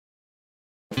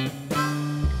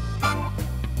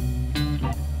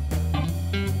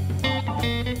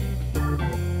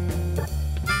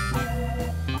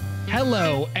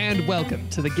Hello and welcome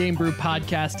to the Game Brew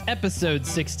Podcast, episode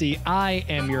 60. I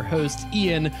am your host,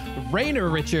 Ian Rayner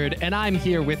Richard, and I'm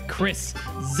here with Chris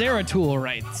Zeratul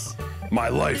Wrights, My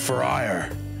life for ire.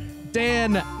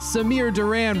 Dan Samir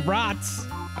Duran Rotz.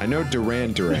 I know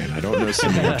Duran. I don't know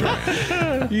Samir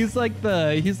Duran. He's like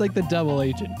the double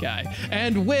agent guy.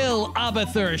 And Will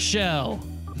Abathur Shell.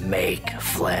 Make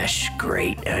flesh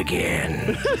great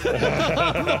again.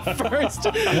 First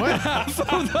half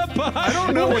of the pod. I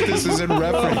don't know what this is in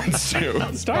reference to.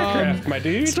 StarCraft, my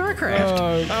dude.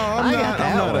 StarCraft.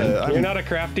 You're not a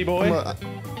crafty boy?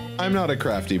 I'm not a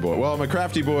crafty boy. Well, I'm a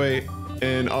crafty boy,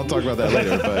 and I'll talk about that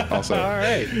later, but also. All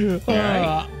right.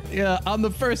 On the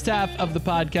first half of the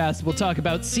podcast, we'll talk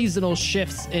about seasonal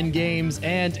shifts in games,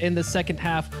 and in the second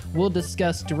half, we'll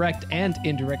discuss direct and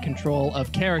indirect control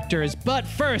of characters. But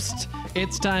first,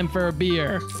 it's time for a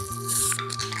beer.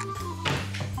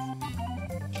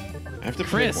 I have to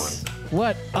Chris, pick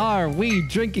what are we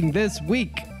drinking this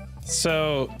week?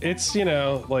 So it's,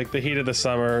 like the heat of the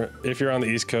summer. If you're on the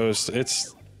East Coast,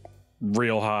 it's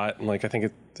real hot. Like I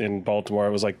think in Baltimore,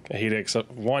 it was like a heat index of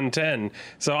 110.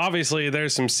 So obviously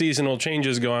there's some seasonal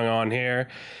changes going on here.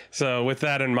 So with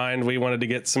that in mind, we wanted to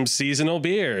get some seasonal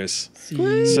beers.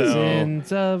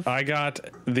 Seasons of I got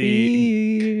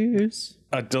beers.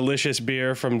 a delicious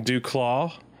beer from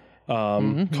Duclaw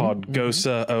called Gose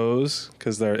O's,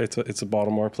 because it's a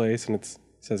Baltimore place and it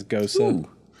says Gose.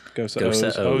 Gose O's.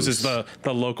 O's is the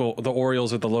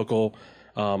Orioles are the local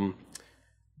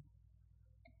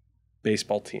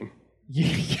baseball team.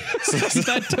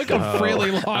 That took a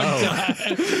really long time.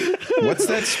 What's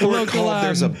that sport called?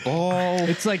 There's a ball.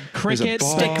 It's like cricket,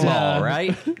 Stickball,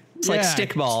 right? It's like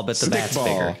stickball, but the bat's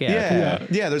bigger.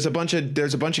 Yeah. There's a bunch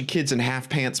of kids in half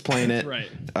pants playing it. Right.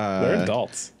 They're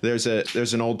adults. There's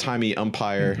an old timey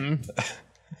umpire.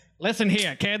 Listen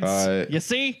here, kids. You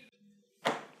see?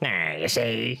 Nah, you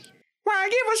see. Why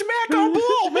give us back our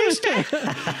ball, mister?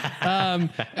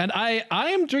 And I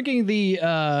am drinking the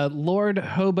Lord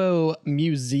Hobo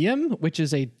Museum, which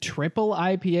is a triple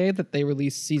IPA that they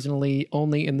release seasonally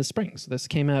only in the spring. So this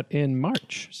came out in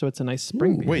March, so it's a nice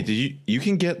spring beer. Wait, you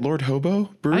can get Lord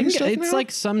Hobo brewing stuff It's now? like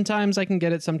sometimes I can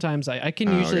get it, sometimes I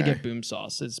can usually get Boom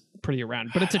Sauce. It's pretty around,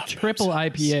 but it's a triple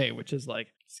IPA, which is like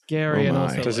scary and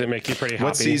also. Does it make you pretty happy?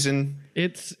 What season?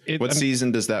 What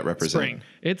season does that represent? Spring.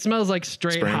 It smells like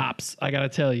straight hops. I gotta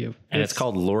tell you, And it's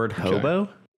called Lord Hobo?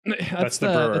 That's the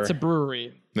brewer. That's a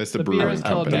brewery. That's the The beer brewing is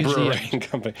called company. Museum. Brewing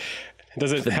company.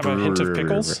 Does it have a hint of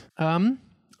pickles? I'm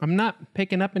not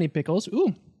picking up any pickles.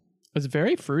 Ooh, it's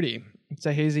very fruity. It's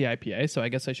a hazy IPA, so I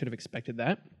guess I should have expected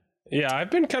that. Yeah,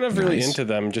 I've been kind of really into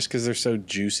them just because they're so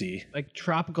juicy. Like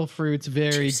tropical fruits,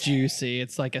 very juicy.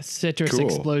 It's like a citrus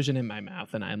explosion in my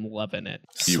mouth, and I'm loving it.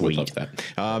 You would love that.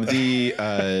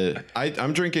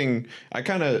 I'm drinking. I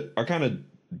kind of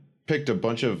picked a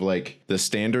bunch of like the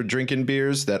standard drinking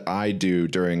beers that I do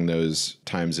during those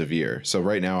times of year. So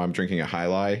right now I'm drinking a High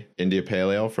Lie India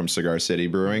Pale Ale from Cigar City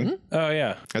Brewing. Oh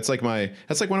yeah, that's like one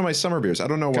of my summer beers. I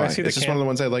don't know why. It's just one of the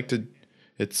ones I like to.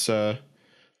 It's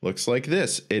looks like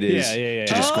this. It is to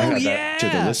describe to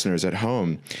the listeners at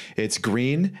home. It's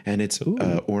green and it's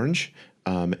orange.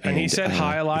 And he said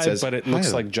High Lie, but it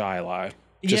looks like Jai Lie.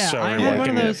 Just so I had one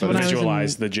of those when I visualize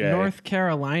was the in J. North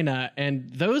Carolina, and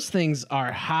those things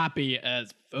are hoppy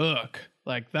as fuck.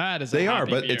 Like that is. They a are,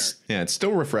 hoppy but beer. it's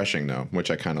still refreshing though, which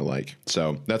I kind of like.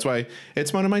 So that's why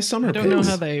it's one of my summer. I don't know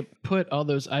how they put all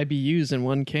those IBUs in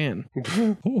one can.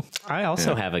 I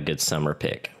also have a good summer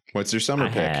pick. What's your summer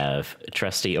pick? I have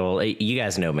trusty old. You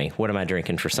guys know me. What am I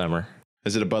drinking for summer?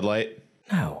 Is it a Bud Light?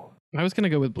 No. I was gonna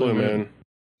go with Blue Moon. What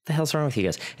the hell's wrong with you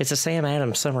guys? It's a Sam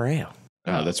Adams Summer Ale.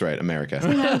 Oh, that's right, America.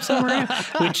 Sam Adams Summer Ale.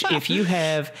 Which, if you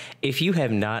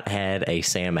have not had a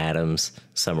Sam Adams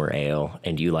Summer Ale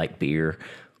and you like beer,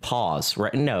 pause.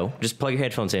 Right? No, just plug your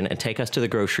headphones in and take us to the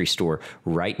grocery store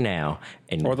right now,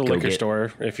 or the liquor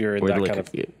store if you're in that kind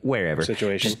of wherever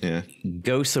situation.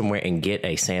 Go somewhere and get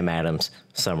a Sam Adams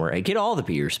Summer Ale. Get all the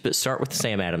beers, but start with the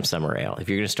Sam Adams Summer Ale. If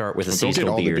you're going to start with a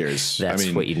seasonal beer, that's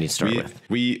what you need to start with.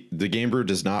 The Game Brew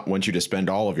does not want you to spend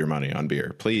all of your money on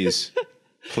beer. Please.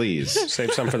 Please.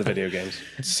 Save some for the video games.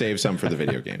 Save some for the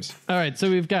video games. All right, so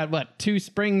we've got, 2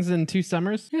 springs and 2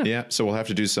 summers? Yeah, so we'll have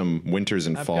to do some winters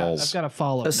and falls. I've got a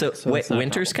fall up. So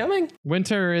winter's coming?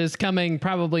 Winter is coming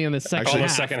probably in the second half.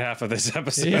 The second half of this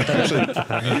episode.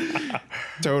 Yeah.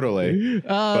 Totally.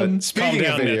 But speaking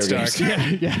of video games.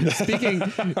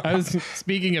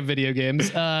 Speaking of video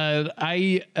games,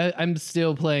 I'm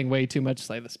still playing way too much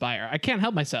Slay the Spire. I can't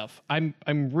help myself. I'm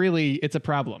really, it's a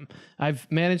problem.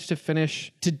 I've managed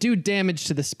to do damage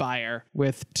to the Spire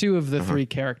with 2 of the 3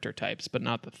 character types, but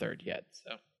not the 3rd yet.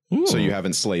 So So you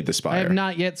haven't slayed the spire. I have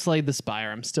not yet slayed the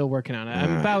spire. I'm still working on it.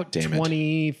 I'm about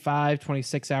 25,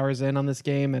 26 hours in on this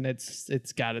game, and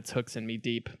it's got its hooks in me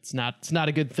deep. It's not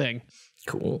a good thing.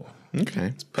 Cool.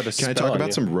 Okay. Can I talk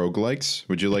about some roguelikes?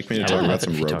 Would you like me to talk about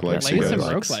some roguelikes? Lay some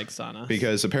roguelikes on us.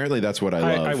 Because apparently that's what I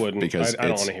love. I wouldn't. Because I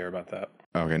don't want to hear about that.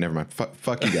 Okay, never mind.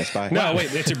 Fuck you guys. Bye. No,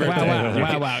 wait, it's your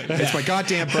birthday. Wow. It's my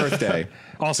goddamn birthday.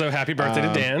 Also, happy birthday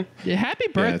to Dan. Yeah, happy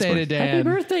birthday to Dan. Happy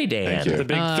birthday, Dan. Thank you. The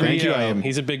big 3-0.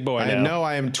 He's a big boy now. No,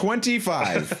 I am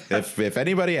 25. if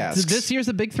anybody asks. This year's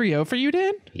a big 3-0 for you,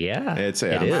 Dan? Yeah. I'm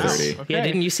 30. Okay. Yeah,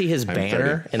 didn't you see his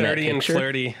banner in that 30 and picture?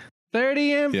 flirty.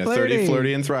 30 and Yeah, flirty. 30,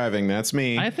 flirty, and thriving. That's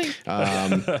me. I think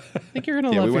you're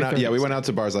gonna Yeah, love we your went out. 30s. Yeah, we went out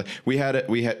to bars. Like we had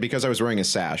because I was wearing a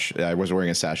sash. I was wearing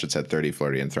a sash that said 30,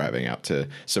 flirty, and thriving out to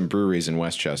some breweries in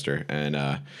Westchester.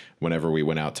 And whenever we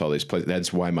went out to all these places,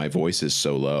 that's why my voice is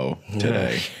so low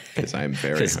today because I'm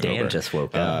very. Because Dan hungover. just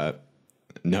woke up.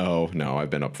 No, I've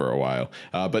been up for a while.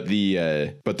 But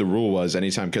the rule was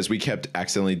anytime because we kept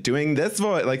accidentally doing this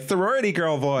voice, like sorority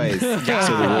girl voice. So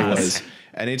the rule was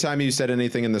anytime you said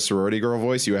anything in the sorority girl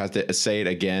voice, you have to say it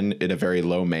again in a very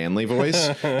low manly voice,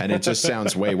 and it just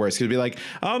sounds way worse. It'd be like,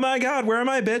 "Oh my god, where are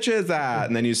my bitches at?"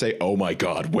 And then you say, "Oh my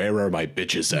god, where are my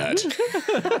bitches at?"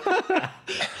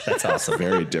 That's awesome.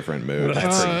 Very different mood.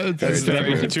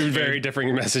 That's two very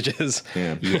different messages.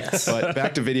 Yeah. Yes. But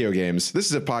back to video games. This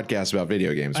is a podcast about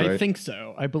video games, right? I think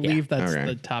so. I believe that's Okay.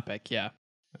 the topic. Yeah.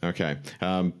 Okay.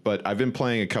 But I've been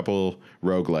playing a couple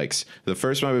roguelikes. The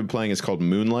first one I've been playing is called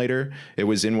Moonlighter. It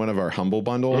was in one of our Humble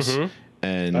Bundles.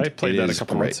 And I played that a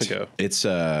couple great. months ago. It's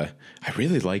I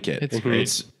really like it. It's great.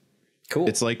 It's Cool.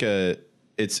 It's like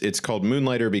it's called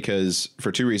Moonlighter because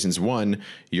for two reasons. One,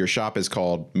 your shop is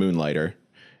called Moonlighter,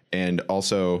 and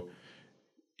also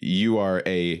you are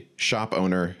a shop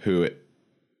owner who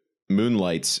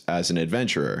moonlights as an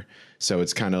adventurer. So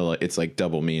it's kind of like it's like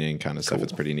double meaning kind of stuff.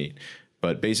 It's pretty neat.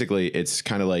 But basically, it's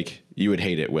kind of like you would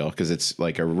hate it, Will, because it's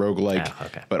like a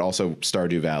roguelike, but also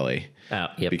Stardew Valley.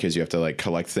 Yep. Because you have to like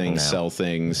collect things, sell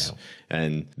things,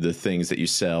 and the things that you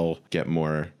sell get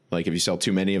more. Like if you sell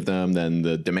too many of them, then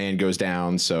the demand goes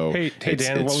down. So Hey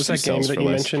Dan, what was that game that you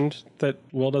mentioned that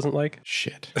Will doesn't like?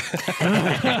 Shit.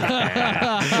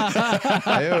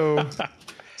 I owe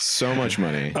so much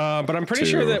money. But I'm pretty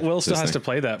sure that Will still has to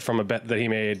play that from a bet that he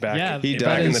made back, back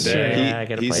in the day. Yeah, I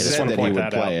gotta he play said this. that he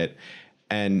would play it.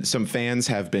 And some fans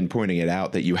have been pointing it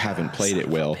out that you haven't played it,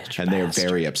 Will, and they're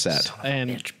very upset. And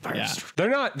yeah, They're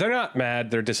not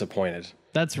mad. They're disappointed.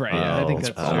 that's right. Yeah, I think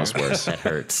that's almost worse. That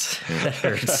hurts. That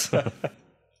hurts.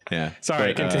 Yeah.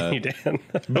 Sorry, continue, Dan.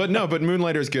 But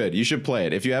Moonlighter is good. You should play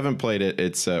it. If you haven't played it,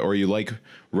 it's or you like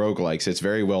roguelikes, it's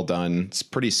very well done. It's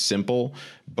pretty simple,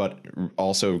 but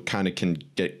also kind of can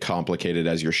get complicated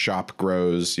as your shop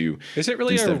grows. Is it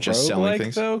really a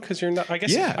roguelike though? Because you're not. I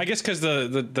guess because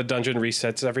the dungeon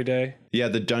resets every day. Yeah,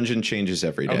 the dungeon changes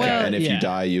every day, Well, and if you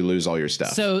die, you lose all your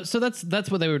stuff. So that's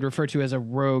what they would refer to as a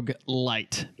rogue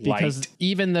light, because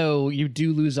even though you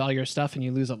do lose all your stuff and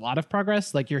you lose a lot of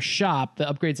progress, like your shop, the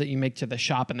upgrades that you make to the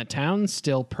shop in the town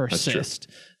still persist.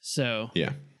 So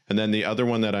yeah. And then the other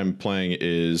one that I'm playing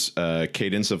is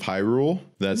Cadence of Hyrule.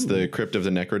 That's the Crypt of the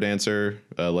Necrodancer,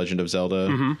 Legend of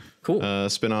Zelda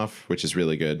spinoff, which is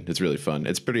really good. It's really fun.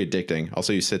 It's pretty addicting.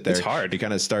 Also, you sit there. It's hard. You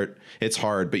kind of start. It's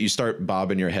hard, but you start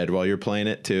bobbing your head while you're playing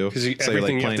it too. So you're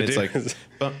like playing. It's like.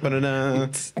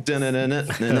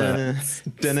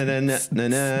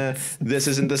 This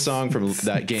isn't the song from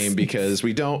that game because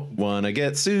we don't want to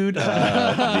get sued.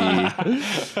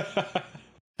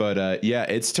 But yeah,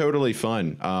 it's totally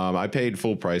fun. I paid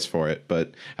full price for it,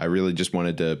 but I really just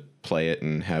wanted to play it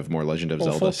and have more Legend of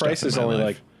Zelda full stuff price in is my only life.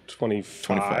 like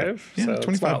 25. Yeah, so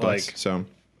 25 bucks. So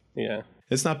yeah,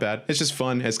 it's not bad. It's just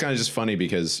fun. It's kind of just funny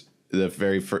because the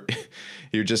very first,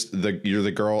 you're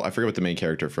the girl. I forget what the main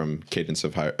character from Cadence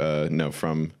of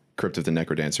from Crypt of the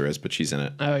Necrodancer is, but she's in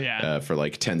it. Oh yeah. For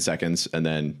like 10 seconds, and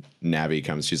then Navi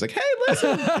comes. She's like, "Hey,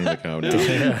 listen." And you're like, "Oh no."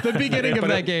 The beginning of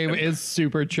that game is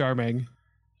super charming.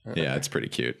 Yeah, it's pretty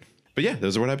cute. But yeah,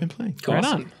 those are what I've been playing. Right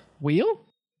on. Wheel?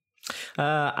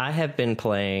 I have been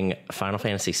playing Final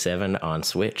Fantasy VII on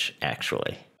Switch,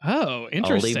 actually. Oh,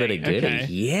 interesting. Oldie but a goodie. Okay.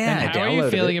 Yeah, and how are you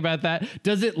feeling about that?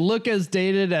 Does it look as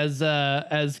dated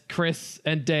as Chris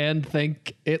and Dan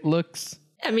think it looks?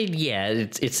 I mean, yeah,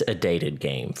 it's a dated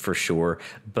game for sure,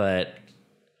 but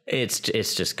it's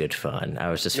just good fun. I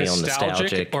was just feeling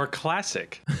nostalgic. Or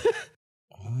classic.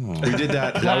 We did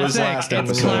that. That was last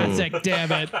episode. Classic,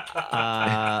 damn it.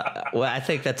 Well, I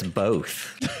think that's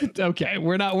both. Okay,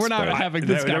 we're not having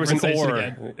this there was an conversation or.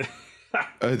 again.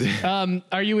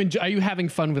 Are you having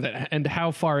fun with it, and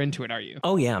how far into it are you?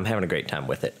 Oh yeah, I'm having a great time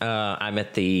with it. I'm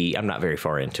not very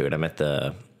far into it. I'm at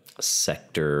the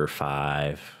Sector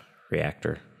 5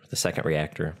 reactor, the second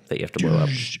reactor that you have to blow up.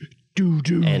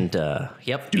 And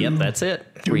yep, that's it.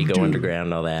 Where you go underground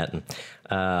and all that. And,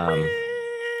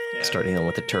 start dealing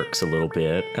with the Turks a little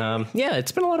bit. Yeah,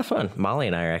 it's been a lot of fun. Molly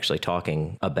and I are actually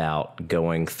talking about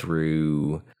going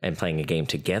through and playing a game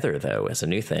together, though, as a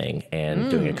new thing,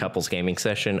 and doing a couples gaming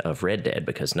session of Red Dead,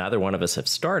 because neither one of us have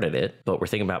started it, but we're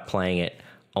thinking about playing it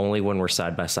only when we're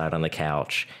side by side on the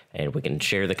couch, and we can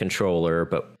share the controller,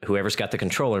 but whoever's got the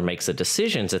controller makes the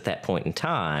decisions at that point in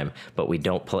time, but we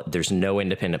don't play. There's no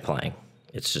independent playing.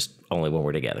 It's just only when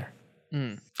we're together.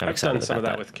 I've done some of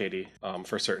that with Katie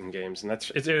for certain games, and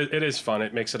it is fun.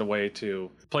 It makes it a way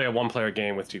to play a one-player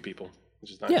game with two people,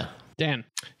 which is nice. Yeah. Dan,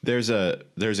 there's a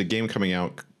game coming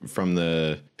out from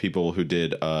the people who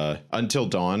did Until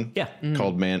Dawn,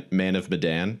 called Man of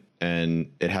Medan,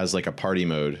 and it has like a party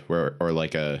mode or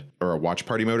a watch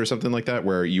party mode or something like that,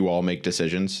 where you all make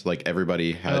decisions. Like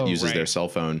everybody uses their cell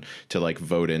phone to like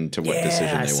vote into what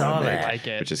decision they want to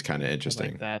make, which is kind of interesting. I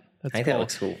like that. I think that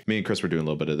looks cool. Me and Chris were doing a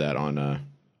little bit of that on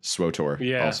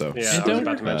SWOTOR. Also. Yeah, I was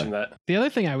about to mention that. The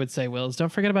other thing I would say, Will, is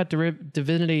don't forget about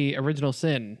Divinity Original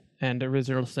Sin and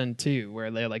Original Sin 2, where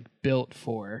they're like built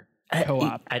for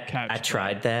co-op. I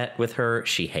tried that with her.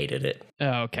 She hated it.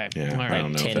 Oh, okay. Yeah, all right. I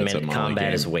don't know 10-minute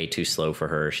combat is way too slow for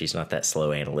her. She's not that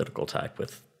slow analytical type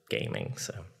with gaming.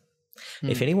 So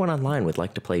if anyone online would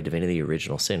like to play Divinity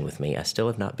Original Sin with me, I still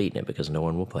have not beaten it because no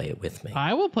one will play it with me.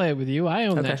 I will play it with you. I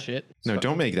own that shit. No,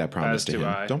 don't make that promise to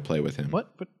him. Don't play with him.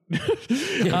 What?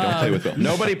 Don't play with Will.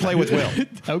 Nobody play with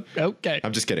Will. Okay.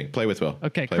 I'm just kidding. Play with Will.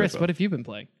 Okay, Chris, what have you been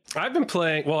playing? I've been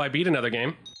playing. Well, I beat another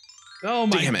game. Oh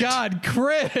my God,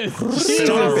 Chris! Jesus,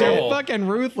 you're fucking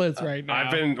ruthless right now.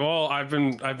 I've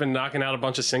been knocking out a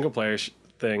bunch of single player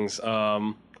things.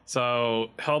 So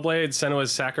Hellblade: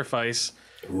 Senua's Sacrifice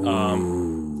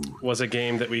was a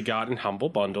game that we got in Humble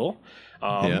Bundle.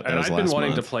 And I've been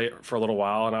wanting to play it for a little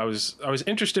while, and I was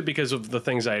interested because of the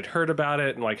things I had heard about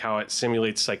it and like how it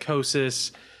simulates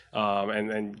psychosis,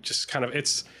 and just kind of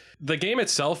the game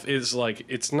itself is like,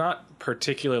 it's not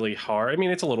particularly hard. I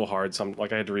mean, it's a little hard. I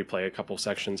had to replay a couple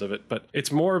sections of it, but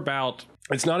it's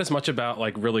not as much about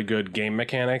like really good game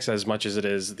mechanics as much as it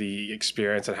is the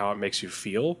experience and how it makes you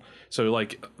feel. So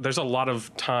like, there's a lot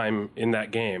of time in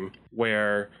that game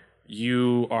where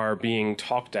you are being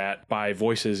talked at by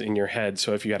voices in your head.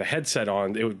 So if you had a headset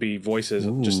on, it would be voices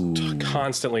just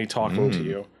constantly talking to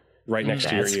you right next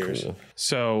to your ears. Cool.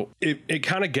 So it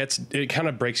kind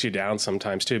of breaks you down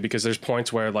sometimes too, because there's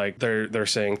points where like they're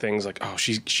saying things like, oh,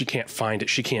 she can't find it,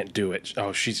 she can't do it,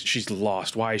 oh, she's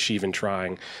lost, why is she even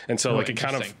trying? And so like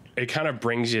it kind of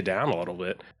brings you down a little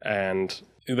bit. And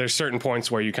there's certain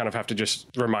points where you kind of have to just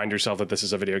remind yourself that this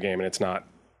is a video game and it's not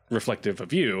reflective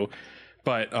of you.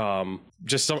 But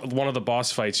one of the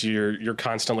boss fights, you're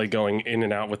constantly going in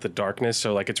and out with the darkness,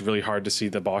 so like it's really hard to see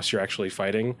the boss you're actually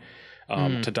fighting.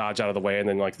 To dodge out of the way, and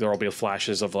then like there will be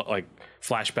flashes of like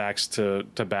flashbacks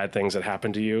to bad things that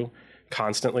happen to you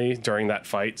constantly during that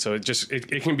fight. So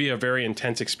it can be a very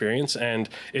intense experience, and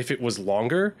if it was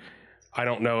longer, I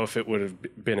don't know if it would have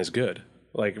been as good.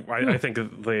 Like I think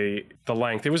the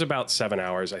length, it was about 7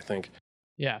 hours, I think.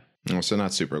 Yeah. Oh, so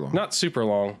not super long. Not super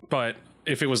long, but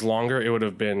if it was longer, it would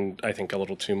have been, I think, a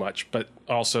little too much. But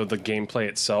also the gameplay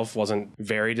itself wasn't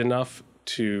varied enough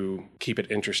to keep it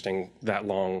interesting that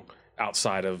long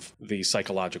outside of the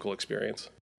psychological experience.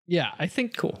 Yeah, I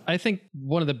think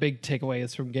one of the big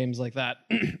takeaways from games like that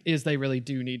is they really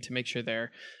do need to make sure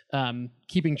they're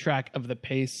keeping track of the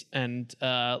pace and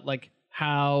like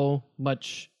how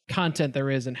much content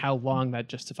there is and how long that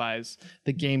justifies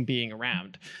the game being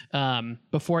around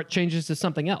before it changes to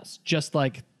something else, just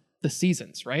like the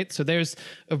seasons, right? So there's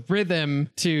a rhythm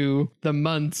to the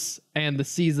months and the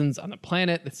seasons on the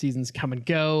planet. The seasons come and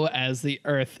go as the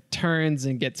Earth turns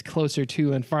and gets closer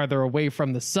to and farther away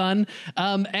from the sun.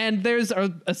 And there's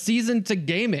a season to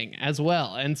gaming as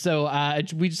well. And so I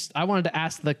wanted to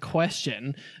ask the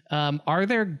question, are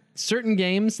there certain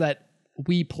games that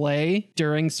we play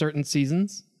during certain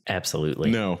seasons?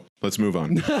 Absolutely. No. Let's move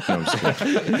on. No, I'm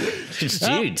just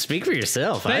Dude, speak for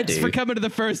yourself. Thanks for coming to the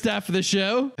first half of the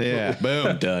show. Yeah.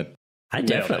 Boom. Done. I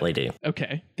definitely do.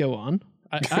 Okay, go on.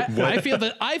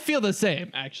 I feel the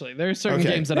same. Actually, there are certain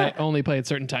games that I only play at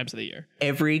certain times of the year.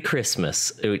 Every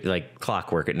Christmas, like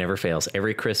clockwork, it never fails.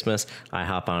 Every Christmas, I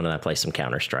hop on and I play some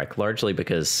Counter-Strike, largely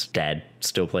because Dad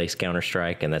still plays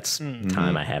Counter-Strike, and that's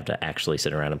time I have to actually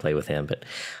sit around and play with him. But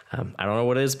I don't know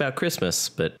what it is about Christmas,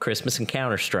 but Christmas and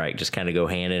Counter-Strike just kind of go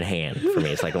hand in hand for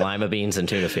me. It's like lima beans and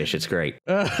tuna fish. It's great.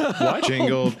 What?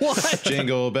 Jingle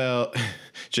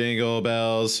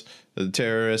bells, the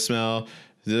terrorist smell.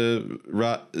 Then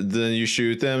you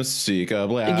shoot them, seek a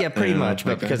blast. Yeah, pretty much.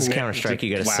 But because it's Counter-Strike,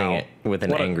 you got to sing it with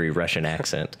an angry Russian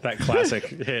accent. That classic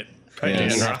hit.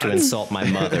 And you have to insult my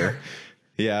mother.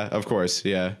 Yeah, of course.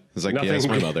 Yeah, it's like nothing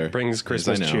my mother brings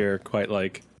Christmas cheer quite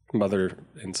like mother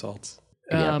insults.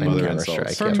 Yeah, mother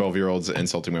insults. 12-year-olds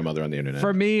insulting my mother on the internet.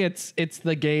 For me, it's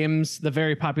the games, the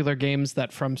very popular games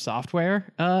that From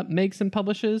Software makes and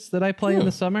publishes that I play in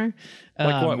the summer.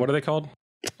 Like what? What are they called?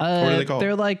 What are they called?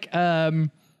 They're like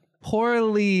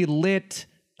poorly lit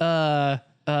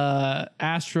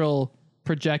astral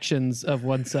projections of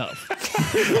oneself.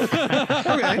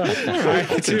 Okay,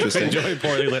 that's interesting. Enjoy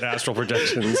poorly lit astral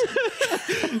projections.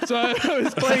 So I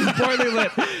was playing poorly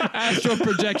lit Astral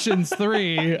Projections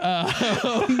 3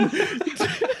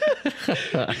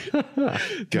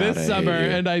 this summer,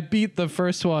 and I beat the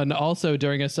first one also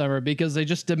during a summer because they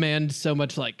just demand so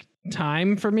much like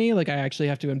time for me. Like I actually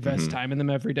have to invest time in them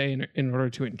every day in order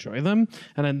to enjoy them.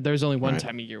 And then there's only one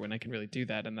time a year when I can really do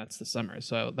that, and that's the summer.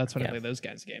 So that's when I play those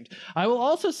kinds of games. I will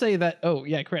also say that,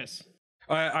 Chris.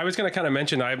 I was going to kind of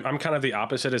mention I'm kind of the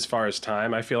opposite as far as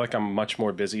time. I feel like I'm much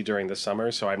more busy during the summer,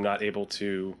 so I'm not able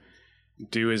to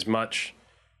do as much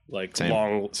like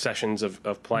long sessions of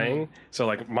playing. So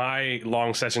like my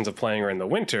long sessions of playing are in the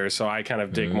winter, so I kind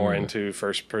of dig more into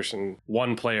first person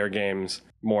one player games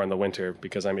more in the winter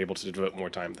because I'm able to devote more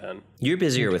time then. You're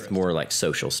busier with more like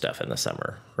social stuff in the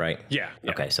summer, right? Yeah.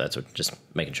 Okay, so that's what, just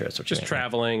making sure that's what just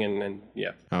traveling and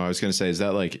yeah. Oh, I was going to say, is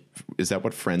that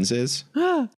what Friends is?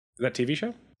 That TV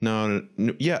show? No,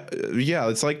 yeah,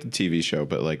 it's like the TV show,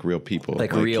 but like real people,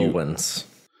 like real ones.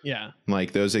 Yeah,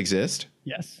 like those exist.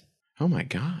 Yes. Oh my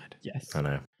God. Yes. I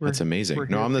know. That's amazing.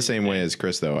 No, I'm the same way as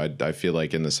Chris though. I feel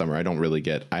like in the summer I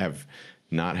have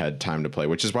not had time to play,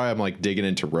 which is why I'm like digging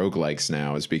into roguelikes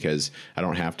now, is because I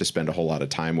don't have to spend a whole lot of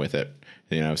time with it.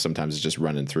 You know, sometimes it's just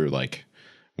running through like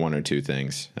one or two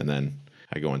things and then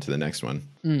I go into the next one.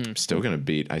 I'm still going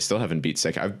to I still haven't beat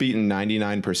Sekiro. I've beaten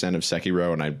 99% of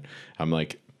Sekiro, and I'm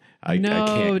like, I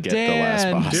can't get the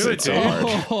last boss. It's so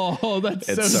hard. Oh, that's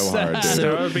it's so sad. hard. Dude.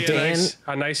 So that would be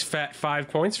a nice fat 5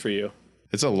 points for you.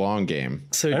 It's a long game.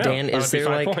 So Dan, is there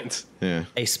like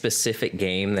a specific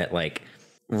game that like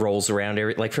rolls around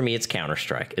like for me, it's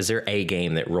Counter-Strike. Is there a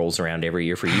game that rolls around every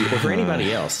year for you or for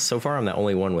anybody else? So far, I'm the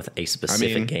only one with a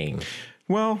specific game.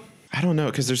 Well, I don't know,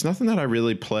 because there's nothing that I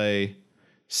really play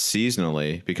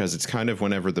seasonally, because it's kind of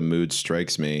whenever the mood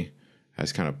strikes me, I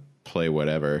just kind of play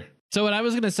whatever. So what I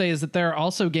was going to say is that there are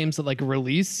also games that like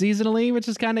release seasonally, which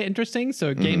is kind of interesting.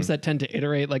 So games that tend to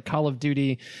iterate, like Call of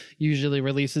Duty usually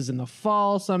releases in the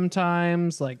fall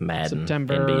sometimes, like Madden,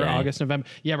 September, NBA. August, November.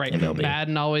 Yeah, right. MLB.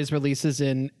 Madden always releases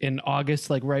in August,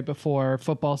 like right before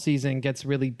football season gets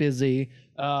really busy.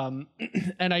 And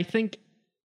I think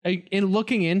in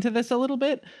looking into this a little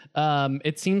bit,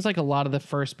 it seems like a lot of the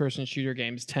first-person shooter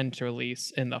games tend to release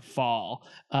in the fall,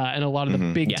 and a lot of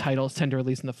the big titles tend to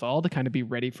release in the fall to kind of be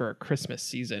ready for a Christmas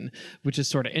season, which is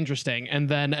sort of interesting. And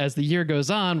then as the year goes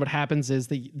on, what happens is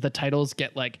the titles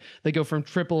get like, they go from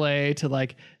AAA to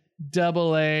like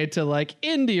AA to like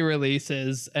indie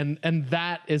releases, and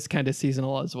that is kind of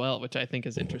seasonal as well, which I think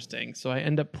is interesting. So I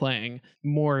end up playing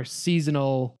more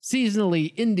seasonally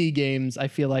indie games, I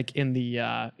feel like, in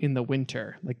the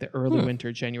winter, like the early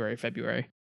winter, January, February.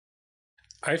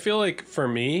 I feel like for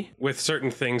me, with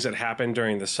certain things that happen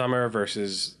during the summer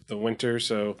versus the winter,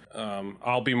 so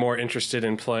I'll be more interested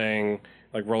in playing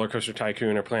like Roller Coaster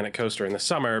Tycoon or Planet Coaster in the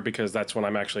summer, because that's when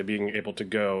I'm actually being able to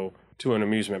go to an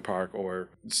amusement park or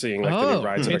seeing like the new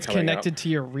rides that are coming out. It's connected to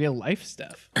your real life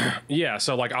stuff. Yeah,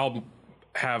 so like I'll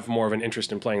have more of an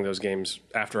interest in playing those games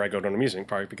after I go to an amusement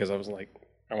park, because I was like,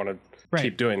 I want to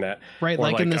keep doing that. Right, or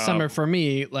like in the summer for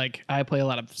me, like I play a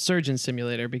lot of Surgeon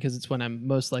Simulator because it's when I'm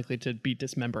most likely to be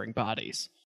dismembering bodies.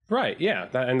 Right, yeah,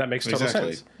 that makes total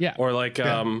sense. Yeah. Or like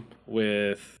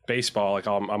with baseball, like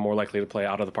I'm more likely to play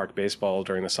out of the park baseball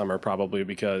during the summer, probably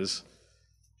because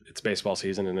it's baseball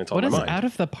season and it's on my mind. What is out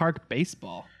of the park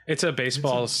baseball? It's a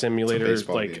baseball simulator. It's a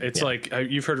baseball game. It's like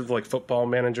you've heard of like Football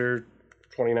Manager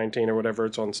 2019 or whatever.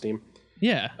 It's on Steam.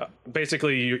 Yeah.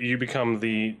 Basically, you become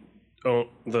the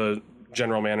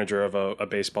general manager of a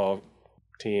baseball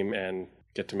team, and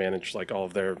get to manage like all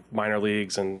of their minor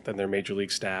leagues and then their major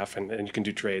league staff, and you can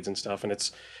do trades and stuff, and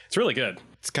it's really good.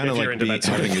 It's kind of like that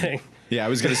sort of thing. Yeah, I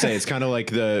was gonna say it's kind of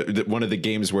like the one of the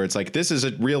games where it's like, this is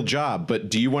a real job, but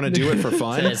do you want to do it for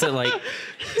fun? Is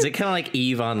it kind of like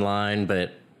EVE Online,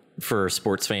 but for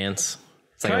sports fans?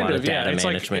 It's like kind a lot of data it's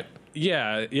management. Like,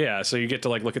 yeah. So you get to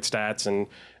like look at stats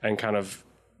and kind of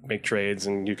make trades,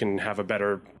 and you can have a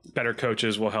better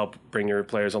coaches will help bring your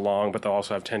players along, but they'll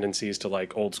also have tendencies to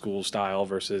like old school style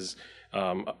versus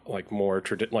like more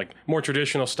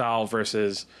traditional style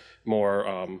versus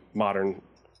more modern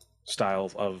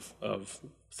style of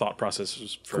thought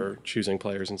processes for choosing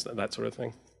players and that sort of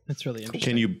thing. That's really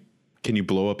interesting. Can you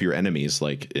blow up your enemies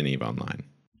like in EVE Online?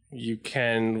 You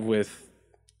can with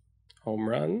home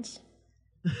runs.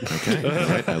 Okay,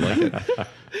 right, I like it.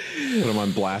 Put them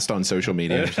on blast on social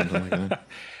media or something like that.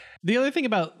 The other thing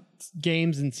about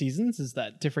games and seasons is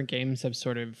that different games have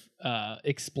sort of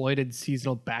exploited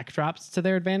seasonal backdrops to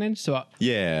their advantage. So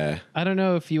yeah, I don't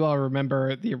know if you all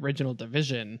remember the original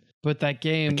Division, but that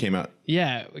game came out.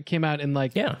 Yeah, it came out in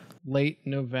like late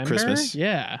November. Christmas.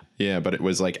 Yeah, but it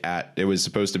was like it was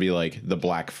supposed to be like the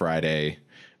Black Friday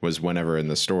was whenever in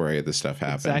the story this stuff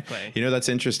happened. Exactly. You know, that's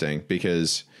interesting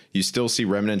because you still see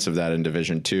remnants of that in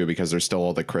Division 2 because there's still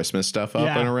all the Christmas stuff up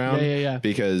and around. Yeah.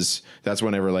 Because that's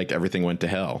whenever like everything went to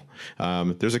hell.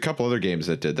 There's a couple other games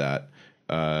that did that.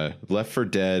 Left 4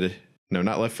 Dead. No,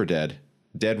 not Left 4 Dead.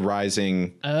 Dead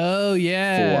Rising. Oh,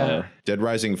 yeah. 4. Dead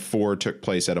Rising 4 took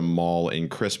place at a mall in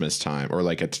Christmas time, or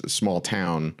like a small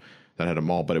town that had a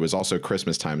mall, but it was also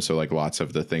Christmas time. So like lots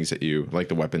of the things that you like,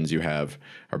 the weapons you have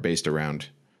are based around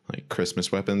like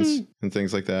Christmas weapons and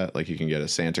things like that. Like you can get a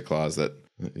Santa Claus that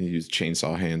use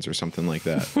chainsaw hands or something like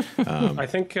that. I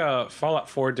think Fallout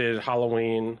 4 did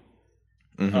Halloween.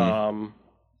 Batman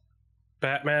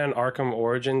Arkham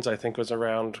Origins, I think, was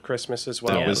around Christmas as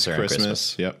well. That was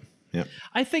Christmas. Yep.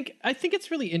 I think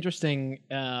it's really interesting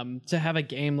to have a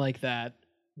game like that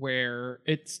where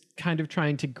it's kind of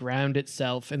trying to ground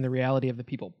itself in the reality of the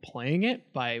people playing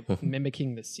it by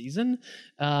mimicking the season.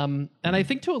 And I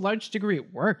think to a large degree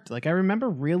it worked. Like I remember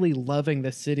really loving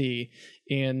the city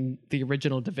in the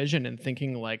original Division and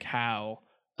thinking like how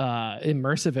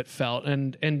immersive it felt,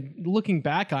 and looking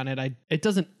back on it, it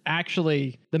doesn't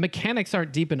actually, the mechanics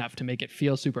aren't deep enough to make it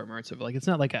feel super immersive. Like it's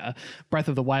not like a Breath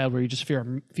of the Wild where you just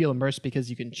feel immersed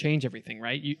because you can change everything,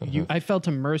 right? I felt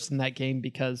immersed in that game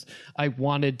because I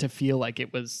wanted to feel like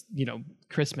it was, you know,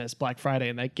 Christmas, Black Friday,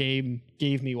 and that game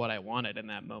gave me what I wanted in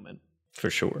that moment.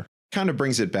 For sure. Kind of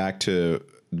brings it back to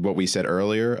what we said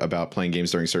earlier about playing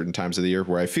games during certain times of the year,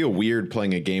 where I feel weird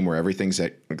playing a game where everything's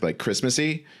like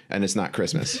Christmassy and it's not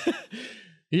Christmas.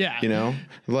 Yeah. You know,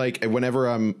 like whenever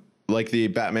I'm like the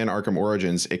Batman Arkham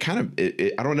Origins, it kind of,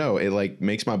 I don't know, it like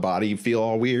makes my body feel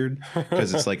all weird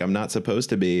because it's like, I'm not supposed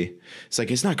to be. It's like,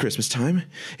 it's not Christmas time.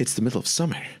 It's the middle of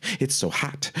summer. It's so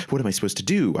hot. What am I supposed to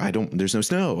do? There's no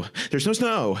snow. There's no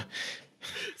snow.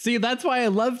 See, that's why I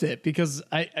loved it, because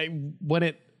I when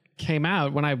it came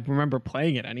out, when I remember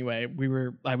playing it anyway,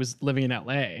 I was living in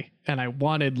LA and I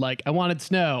wanted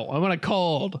snow, I wanted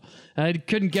cold, and I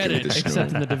couldn't get it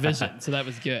except in the Division, so that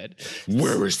was good.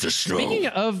 Where is the snow? Speaking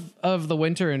of the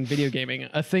winter in video gaming,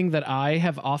 a thing that I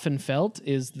have often felt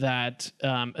is that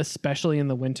especially in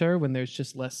the winter when there's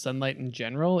just less sunlight in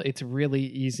general, it's really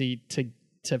easy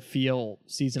to feel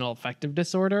seasonal affective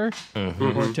disorder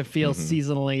or to feel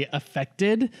seasonally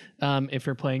affected if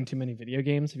you're playing too many video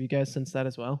games. Have you guys sensed that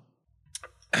as well?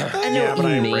 I know what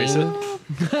I you embrace mean,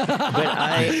 it. but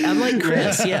I'm like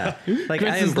Chris, yeah. Like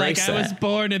Chris I is embrace like, that. I was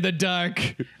born in the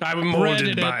dark. I'm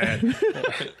molded by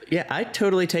it. Yeah, I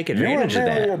totally take advantage of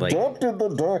that. Like,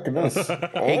 the darkness.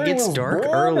 it gets dark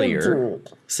earlier,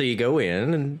 so you go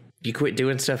in and you quit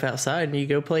doing stuff outside and you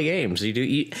go play games.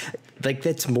 Like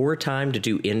that's more time to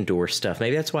do indoor stuff.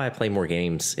 Maybe that's why I play more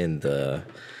games in the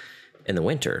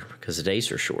winter, because the days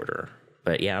are shorter.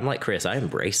 But yeah, I'm like Chris. I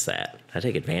embrace that. I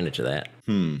take advantage of that.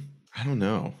 I don't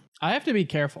know. I have to be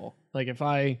careful. Like if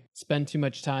I spend too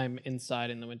much time inside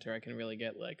in the winter, I can really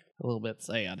get like a little bit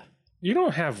sad. You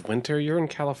don't have winter. You're in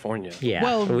California. Yeah.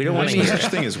 Well, we don't want to There's hear no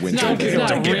such thing as winter. It's not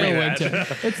Don't give me real that. winter.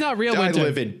 It's not real I winter.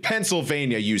 live in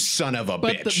Pennsylvania, you son of a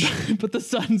bitch. But the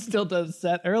sun still does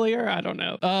set earlier. I don't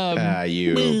know.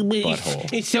 You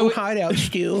butthole. It's so hot out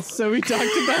still. So we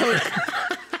talked about.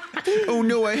 Oh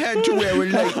no, I had to wear a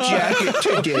light jacket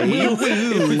today.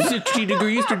 It was 60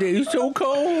 degrees today. So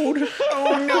cold.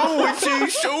 Oh no,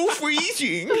 it's so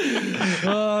freezing.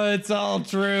 Oh, it's all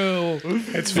true.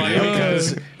 It's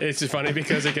funny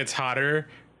because it gets hotter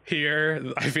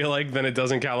here, I feel like, than it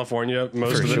does in California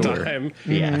most of the time.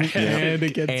 Yeah. And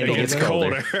it gets And it gets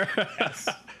colder. colder.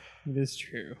 It is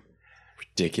true.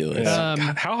 Ridiculous. God,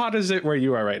 how hot is it where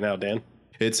you are right now, Dan?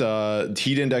 It's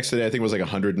heat index today, I think, was like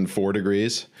 104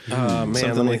 degrees. Man,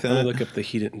 something like that. Let me look up the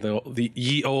heat, the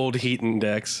ye old heat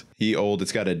index. Ye old,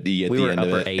 it's got a D at We the were end of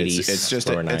upper it. 80s, It's just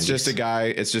lower a guy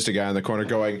in the corner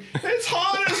going, "It's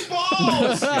hot as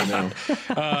balls." You know?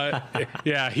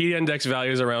 Yeah, heat index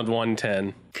value is around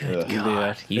 110. Good God.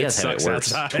 Yeah, You guys have it sucks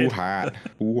worse. outside. Too hot.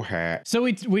 Too hot. So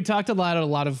we talked a lot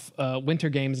of winter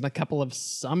games and a couple of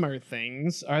summer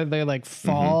things. Are there like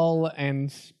fall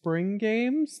and spring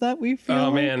games that we feel? Oh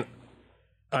like? man,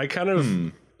 I kind of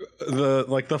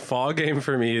the fall game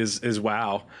for me is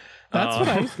WoW. That's what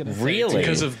I was gonna say. Really?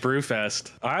 Because of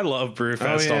Brewfest. I love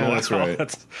Brewfest. Oh, yeah, on WoW. that's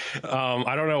right.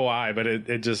 I don't know why, but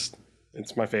it's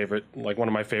my favorite, like one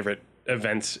of my favorite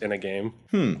events in a game.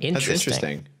 That's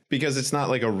interesting because it's not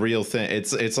like a real thing.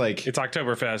 It's like It's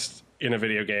Oktoberfest in a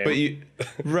video game. but you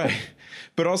right.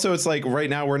 But also it's like right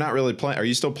now we're not really playing. Are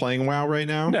you still playing WoW right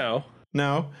now?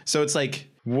 No. So it's like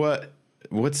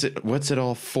what's it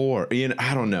all for? You know,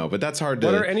 I don't know, but that's hard to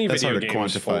What are any that's video hard to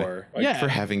games quantify. for? Yeah. For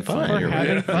having fun. For You're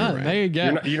having right. fun. Right. There you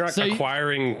go. You're not So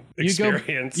acquiring you go,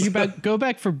 experience. go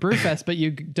back for Brewfest, but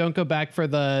you don't go back for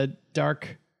the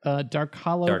Dark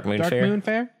Moon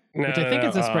Fair? No, Which I think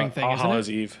is a spring thing, All isn't Hallows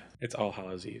it? Eve. It's All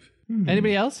Hallows Eve.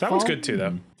 Anybody else? That one's good too,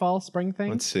 though. Fall, spring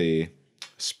thing? Let's see.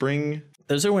 Spring.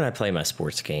 Those are when I play my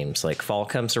sports games. Like fall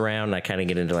comes around, and I kind of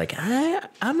get into like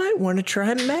I might want to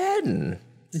try Madden,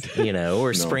 you know.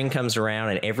 Or spring comes around,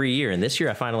 and every year, and this year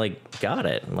I finally got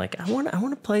it. I'm like I want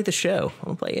to play the show. I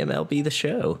want to play MLB the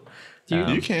Show.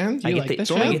 You can. I like get the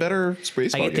It's only show? better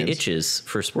baseball I get the games. itches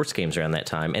for sports games around that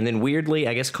time. And then weirdly,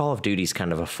 I guess Call of Duty's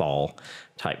kind of a fall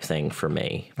type thing for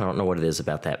me. I don't know what it is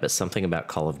about that, but something about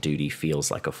Call of Duty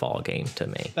feels like a fall game to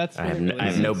me. That's I have, really I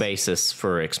have no basis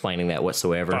for explaining that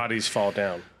whatsoever. Bodies fall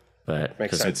down. But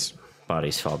Makes 'cause sense.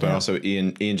 bodies fall But down. also,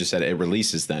 Ian just said it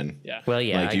releases then. Yeah. Well,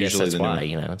 yeah, like I guess usually that's the new why, one.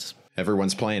 you know, it's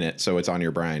Everyone's playing it, so it's on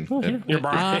your brain. Your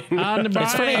brain. On the brain.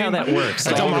 it's funny how that works.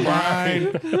 It's on my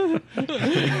Like, brain.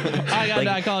 I got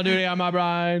that Call of Duty on my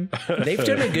brain. they've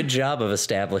done a good job of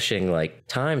establishing like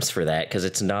times for that because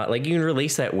it's not like you can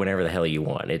release that whenever the hell you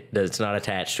want. It's not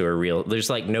attached to a real. There's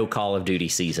like no Call of Duty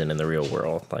season in the real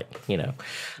world, like you know.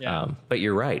 Yeah. But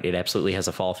you're right; it absolutely has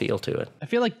a fall feel to it. I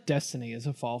feel like Destiny is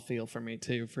a fall feel for me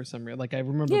too, for some reason. Like I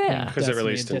remember Yeah. playing 'Cause it Destiny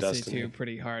released and in Destiny 2 Destiny.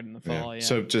 pretty hard in the fall. Yeah.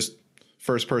 So just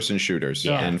first-person shooters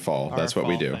in fall. Our That's what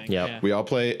we fall do. thing, Yep. yeah. We all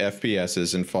play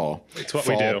FPSs in fall. It's what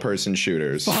we do. Fall-person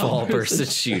shooters. Fall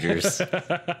versus shooters.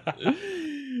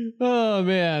 Oh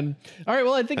man. All right.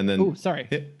 Well, I think. And then- Oh, sorry.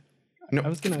 No, I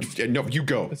was gonna- no, you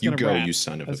go. You gonna go, rap. you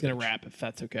son of I was a gonna bitch. rap if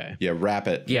that's okay. Yeah, rap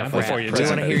it. Yeah, Before rap. you I do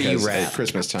want to it, hear you Because rap. it's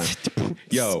Christmas time.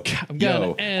 Yo, I'm gonna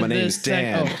yo, end my name's this seg-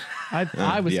 Dan. Oh,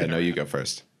 I was. Yeah, gonna no, you go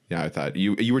first. Yeah, I thought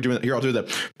you were doing. Here, I'll do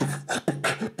the.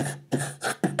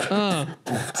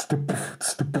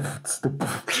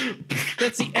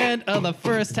 That's the end of the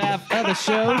first half of the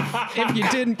show. If you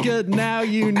didn't good, now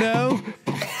you know.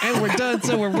 And we're done,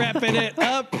 so we're wrapping it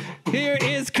up. Here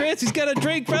is Chris, who's gonna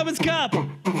drink from his cup.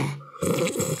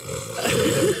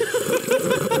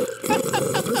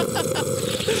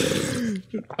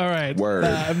 All right. Word.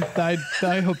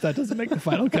 I hope that doesn't make the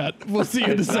final cut. We'll see you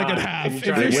in the second half. If It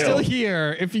you're will. still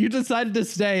here, if you decided to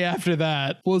stay after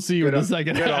that, we'll see you in the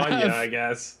second Good half. on you, I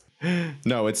guess.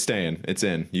 No, it's staying. It's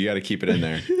in. You got to keep it in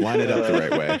there. Line it up the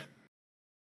right way.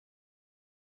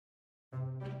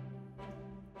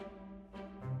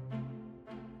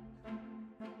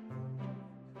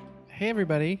 Hey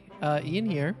everybody, Ian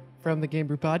here from the Game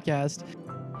Brew Podcast.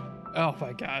 Oh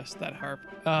my gosh, that harp.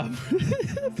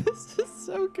 This is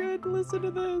so good. Listen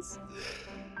to this.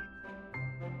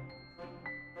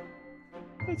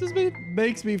 It just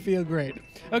makes me feel great.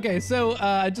 Okay, so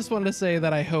I just wanted to say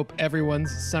that I hope everyone's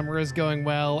summer is going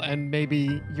well, and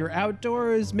maybe you're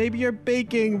outdoors, maybe you're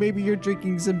baking, maybe you're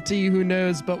drinking some tea, who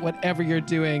knows, but whatever you're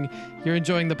doing, you're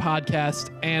enjoying the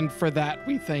podcast, and for that,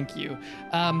 we thank you.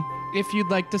 If you'd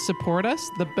like to support us,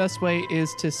 the best way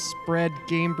is to spread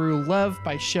Game Brew love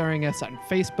by sharing us on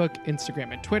Facebook,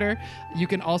 Instagram, and Twitter. You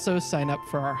can also sign up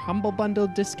for our Humble Bundle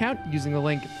discount using the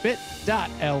link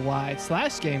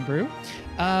bit.ly/GameBrew.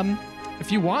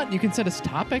 If you want, you can send us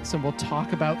topics and we'll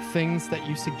talk about things that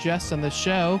you suggest on the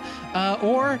show.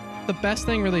 Or the best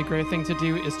thing, really great thing to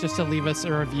do is just to leave us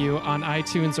a review on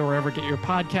iTunes or wherever you get your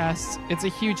podcasts. It's a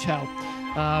huge help.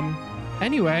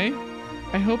 Anyway,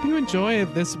 I hope you enjoy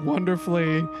this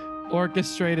wonderfully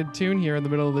orchestrated tune here in the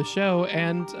middle of the show.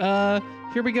 And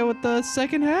here we go with the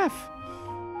second half.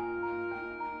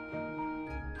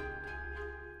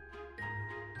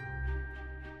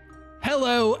 Hell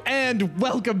Hello and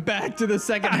welcome back to the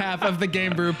second half of the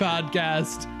Game Brew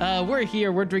podcast. We're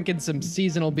here, we're drinking some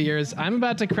seasonal beers. I'm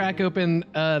about to crack open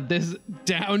this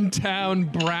Downtown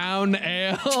Brown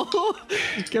Ale.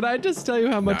 Can I just tell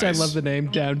you how much I love the name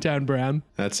Downtown Brown?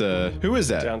 That's who is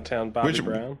that? Downtown Bobby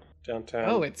Brown. Downtown.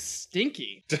 Oh, it's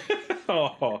stinky.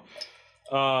 Oh.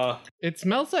 It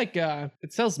smells like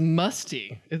it smells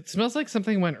musty. It smells like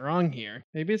something went wrong here.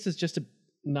 Maybe this is just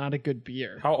not a good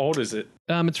beer. How old is it?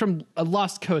 It's from a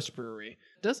Lost Coast brewery.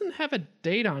 Doesn't have a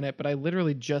date on it, but I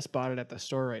literally just bought it at the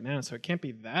store right now, so it can't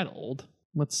be that old.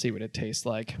 Let's see what it tastes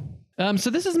like. So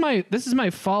this is my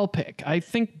fall pick. I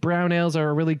think brown ales are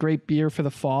a really great beer for the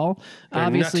fall. They're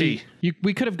Obviously, nutty.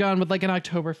 we could have gone with like an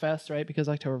Oktoberfest, right? Because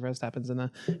Oktoberfest happens in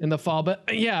the fall. But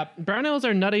yeah, brown ales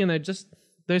are nutty, and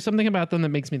there's something about them that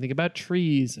makes me think about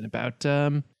trees and about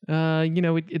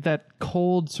that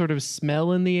cold sort of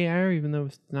smell in the air, even though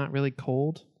it's not really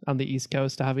cold on the East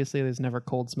Coast. Obviously, there's never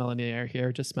cold smell in the air here.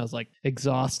 It just smells like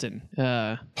exhaust and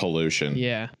pollution.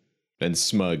 Yeah, and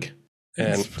smug.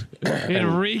 And it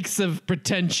reeks of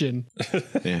pretension.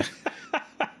 Yeah.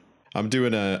 I'm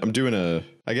doing a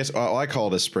I guess I call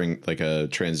it a spring, like a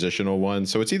transitional one.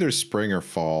 So it's either spring or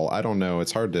fall. I don't know.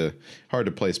 It's hard to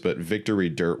place, but Victory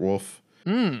Dirt Wolf.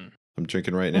 I'm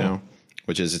drinking right now,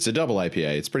 it's a double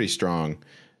IPA. It's pretty strong,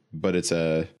 but it's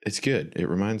good. It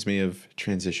reminds me of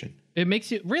transition. It makes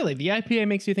you the IPA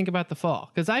makes you think about the fall,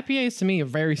 because IPAs to me are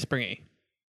very springy.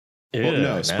 Well,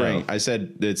 no, spring. I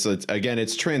said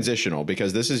it's transitional,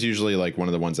 because this is usually like one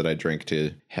of the ones that I drink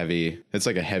to heavy. It's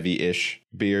like a heavy-ish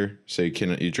beer, so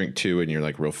you drink two and you're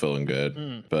like real feeling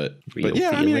good. But yeah,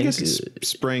 I mean, I guess it's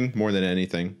spring more than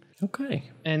anything.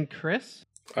 Okay. And Chris?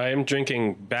 I am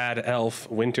drinking Bad Elf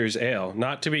Winter's Ale,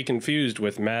 not to be confused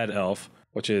with Mad Elf,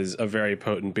 which is a very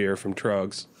potent beer from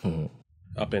Trogs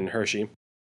up in Hershey.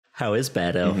 How is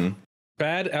Bad Elf? Mm-hmm.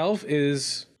 Bad Elf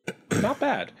is not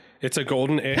bad. It's a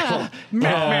golden ale.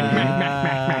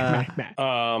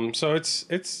 So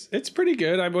it's pretty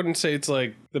good. I wouldn't say it's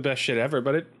like the best shit ever,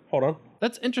 but hold on.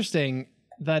 That's interesting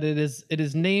that it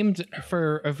is named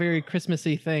for a very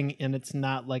Christmassy thing, and it's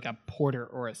not like a porter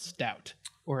or a stout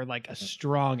or like a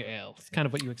strong ale. It's kind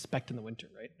of what you expect in the winter,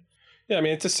 right? Yeah, I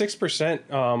mean, it's a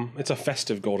 6%. It's a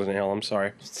festive golden ale. I'm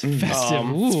sorry. It's festive.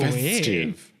 It's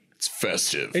festive. It's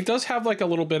festive. It does have like a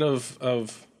little bit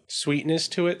of sweetness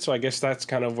to it, so I guess that's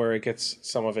kind of where it gets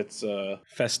some of its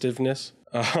festiveness.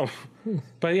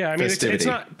 But yeah, I mean, it's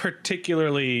not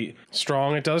particularly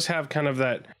strong. It does have kind of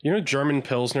that, German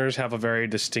Pilsners have a very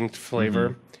distinct flavor.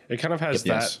 Mm-hmm. It kind of has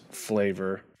that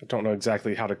flavor. I don't know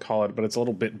exactly how to call it, but it's a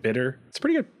little bit bitter. It's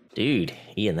pretty good. Dude,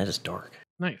 Ian, that is dark.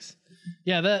 Nice.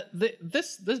 Yeah,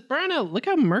 this brown ale, look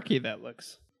how murky that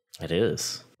looks. It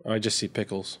is. I just see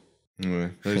pickles.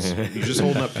 You're just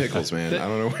holding up pickles, man. I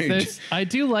don't know what you do. I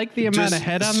do like the amount of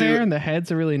head on there, and the head's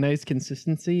a really nice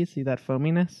consistency. You see that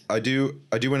foaminess? I do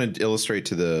want to illustrate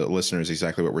to the listeners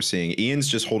exactly what we're seeing. Ian's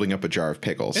just holding up a jar of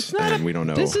pickles, it's not and we don't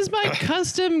know. This is my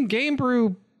custom Game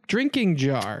Brew drinking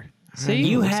jar. See,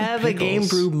 you have a Game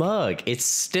Brew mug. It's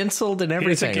stenciled and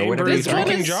everything. It's a Game Brew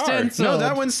drinking jar. Stenciled. No,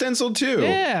 that one's stenciled too.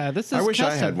 Yeah, this is. I wish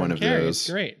I had one of Carrie. those. It's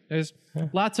great. There's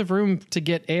lots of room to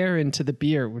get air into the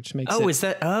beer, which makes it. Is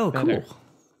that? Oh, better. Cool.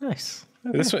 Nice.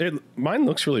 Mine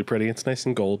looks really pretty. It's nice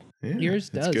and gold. Yeah, yours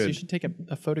does. good. You should take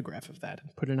a photograph of that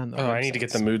and put it on the. I need to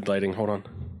get the mood lighting. Hold on.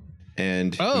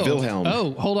 And Wilhelm.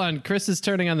 Oh, hold on. Chris is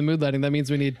turning on the mood lighting. That means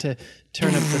we need to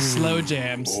turn up the slow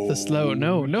jams. The slow.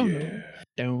 No.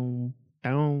 Down.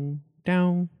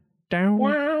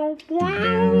 Wow,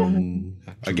 wow.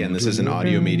 Again, this is an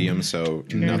audio medium, so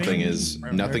nothing is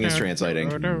translating.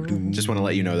 Just want to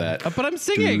let you know that. But I'm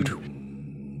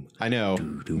singing. I know.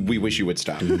 We wish you would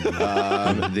stop.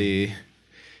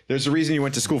 There's a reason you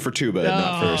went to school for tuba,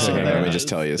 not for singing. Let me just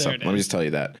tell you something. Let me just tell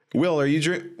you that. Will, what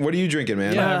are you drinking,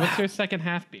 man? Yeah, what's your second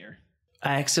half beer?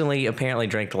 I accidentally apparently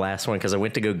drank the last one because I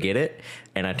went to go get it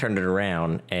and I turned it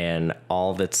around and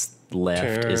all that's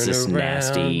left is this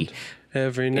nasty.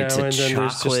 Every now and then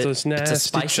there's just those nasty. It's a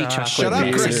spicy chocolate Shut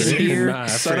up, Chris. beer.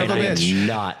 Son of a bitch. I'm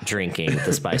not drinking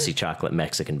the spicy chocolate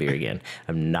Mexican beer again.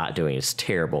 I'm not doing it. It's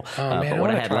terrible. But what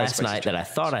I had last night that I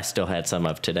thought I still had some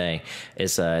of today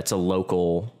is it's a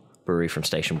local brewery from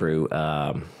Station Brew.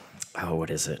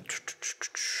 What is it?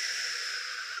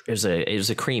 It was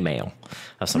a cream ale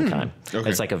of some kind. Okay.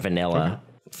 It's like a vanilla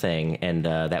thing, and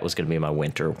that was going to be my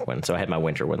winter one. So I had my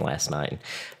winter one last night.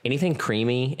 Anything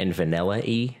creamy and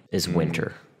vanilla-y is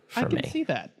winter for me. I can see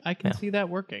that. I can see that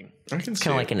working. It's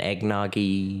kind of like an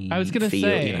eggnoggy. I was going to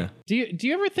say, you know? do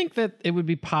you ever think that it would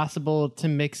be possible to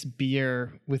mix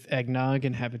beer with eggnog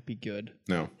and have it be good?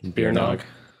 No. Beer nog.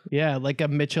 Yeah, like a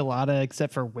michelada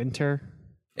except for winter.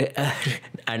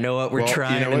 I know what we're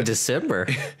trying in December.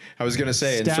 I was going to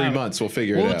say, in 3 months, we'll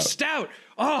figure it out. It's stout.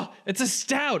 Oh, it's a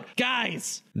stout.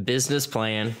 Guys. Business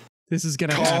plan. This is going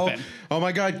to happen. Oh,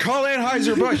 my God. Call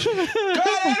Anheuser-Busch. Call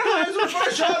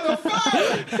Anheuser-Busch on the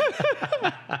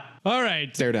phone. All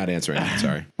right. They're not answering.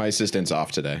 Sorry. My assistant's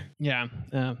off today. Yeah.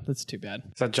 That's too bad.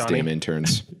 Is that Johnny? Damn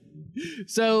interns.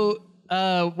 So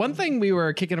one thing we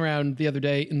were kicking around the other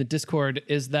day in the Discord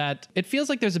is that it feels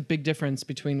like there's a big difference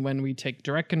between when we take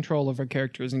direct control over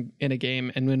characters in a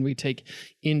game and when we take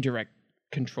indirect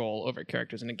control over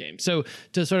characters in a game. So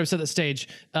to sort of set the stage,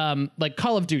 like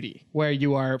Call of Duty, where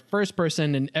you are first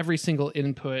person and every single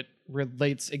input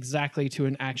relates exactly to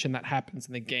an action that happens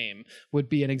in the game, would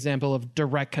be an example of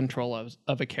direct control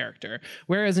of a character.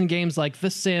 Whereas in games like The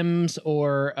Sims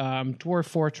or Dwarf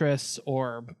Fortress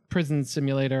or Prison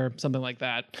Simulator, something like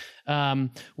that,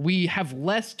 we have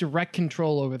less direct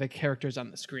control over the characters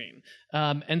on the screen.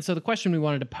 And so the question we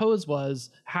wanted to pose was,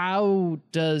 how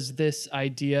does this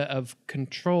idea of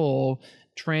control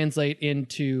translate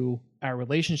into our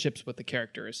relationships with the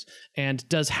characters? And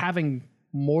does having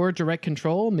more direct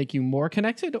control make you more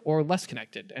connected or less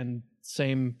connected? And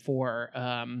same for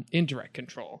indirect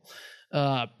control.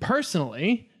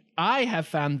 Personally, I have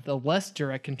found the less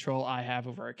direct control I have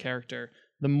over a character,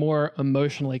 the more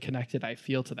emotionally connected I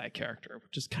feel to that character,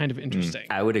 which is kind of interesting.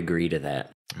 I would agree to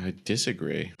that. I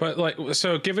disagree. But like,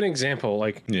 so give an example.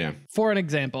 Like, yeah. For an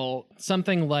example,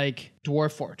 something like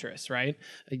Dwarf Fortress, right?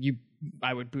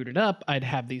 I would boot it up. I'd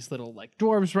have these little like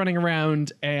dwarves running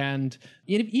around, and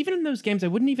even in those games, I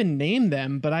wouldn't even name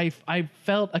them, but I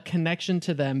felt a connection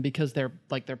to them because their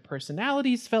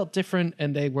personalities felt different,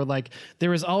 and they were like,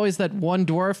 there was always that one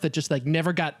dwarf that just like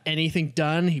never got anything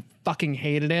done. He fucking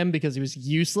hated him because he was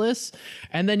useless.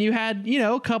 And then you had,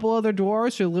 a couple other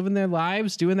dwarves who are living their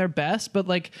lives, doing their best, but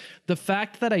like the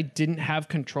fact that I didn't have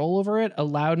control over it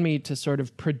allowed me to sort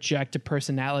of project a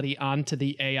personality onto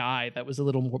the AI that was a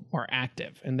little more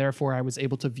active, and therefore I was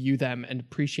able to view them and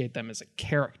appreciate them as a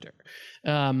character.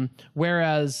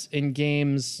 Whereas in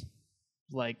games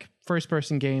like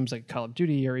first-person games like Call of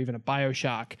Duty or even a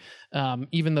BioShock,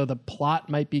 even though the plot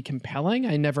might be compelling,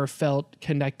 I never felt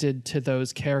connected to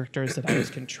those characters that I was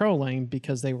controlling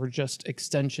because they were just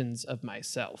extensions of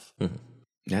myself.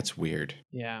 That's weird.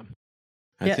 Yeah.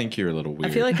 I think you're a little weird.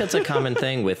 I feel like that's a common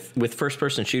thing with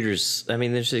first-person shooters. I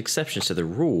mean, there's exceptions to the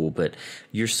rule, but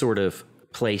you're sort of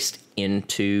placed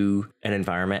into an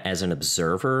environment as an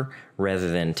observer rather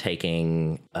than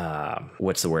taking,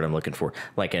 what's the word I'm looking for?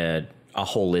 Like a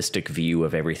holistic view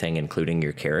of everything, including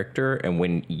your character. And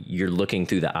when you're looking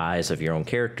through the eyes of your own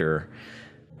character,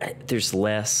 there's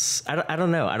less, I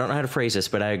don't know how to phrase this,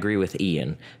 but I agree with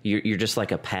Ian. You're just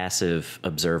like a passive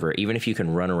observer. Even if you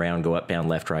can run around, go up, down,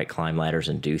 left, right, climb ladders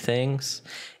and do things,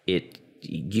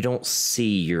 you don't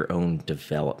see your own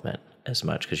development as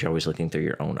much because you're always looking through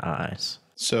your own eyes.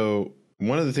 So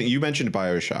one of the things you mentioned,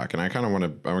 BioShock, and I kind of want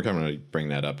to bring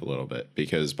that up a little bit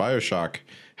because BioShock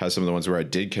has some of the ones where I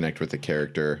did connect with the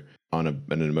character on an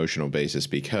emotional basis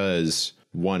because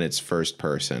one, it's first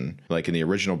person. Like in the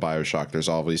original BioShock, there's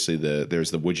obviously there's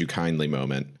the "Would you kindly"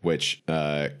 moment, which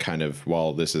kind of,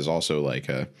 while this is also like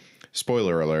a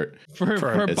spoiler alert for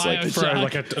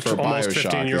BioShock. For almost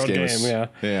 15-year-old game,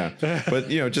 yeah. But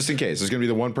just in case, there's gonna be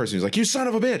the one person who's like, "You son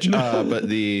of a bitch!" But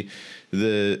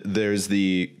there's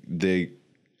the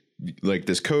like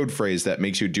this code phrase that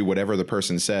makes you do whatever the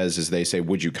person says is they say,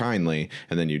 "Would you kindly?"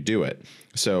 and then you do it.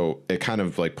 So it kind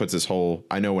of like puts this whole,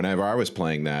 I know whenever I was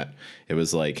playing that, it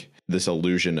was like this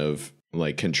illusion of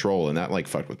like control, and that like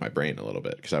fucked with my brain a little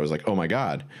bit because I was like, oh my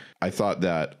God, I thought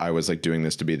that I was like doing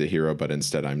this to be the hero, but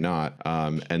instead I'm not.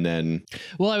 And then,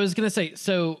 well, I was gonna say,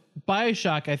 so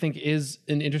BioShock I think is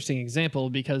an interesting example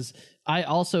because I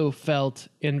also felt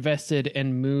invested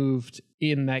and moved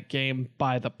in that game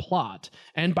by the plot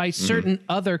and by certain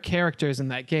other characters in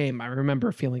that game. I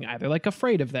remember feeling either like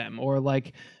afraid of them or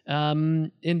like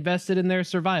invested in their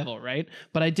survival, right?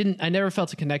 But I never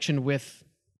felt a connection with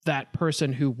that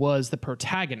person who was the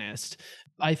protagonist.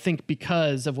 I think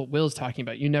because of what Will's talking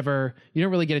about, you don't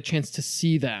really get a chance to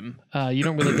see them. You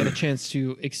don't really get a chance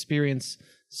to experience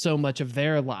so much of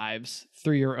their lives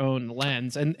through your own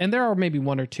lens. And there are maybe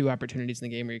one or two opportunities in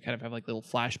the game where you kind of have like little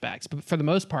flashbacks, but for the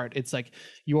most part, it's like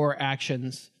your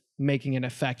actions making an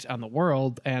effect on the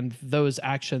world, and those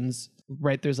actions,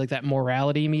 right, there's like that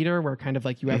morality meter where kind of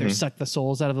like you either suck the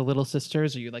souls out of the little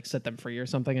sisters or you like set them free or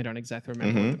something. I don't exactly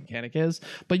remember what the mechanic is,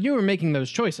 but you were making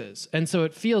those choices. And so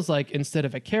it feels like instead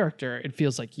of a character, it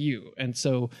feels like you. And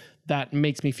so that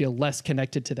makes me feel less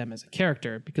connected to them as a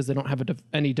character because they don't have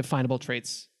any definable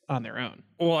traits on their own.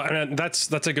 Well, and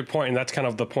that's a good point, and that's kind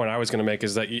of the point I was going to make,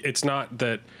 is that it's not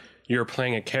that you're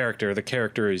playing a character. The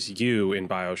character is you in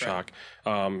BioShock.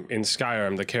 Right. In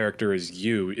Skyrim, the character is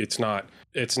you. It's not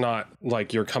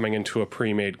like you're coming into a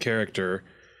pre-made character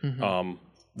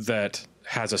that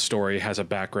has a story, has a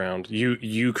background.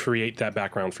 You create that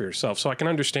background for yourself. So I can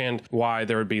understand why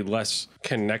there would be less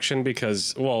connection,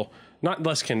 because, well, not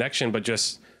less connection, but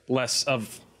just less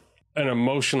of an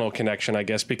emotional connection, I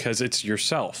guess, because it's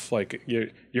yourself. Like you're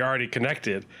already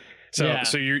connected.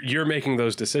 So you're making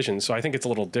those decisions. So I think it's a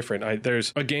little different.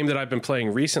 There's a game that I've been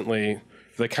playing recently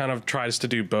that kind of tries to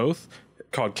do both,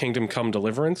 called Kingdom Come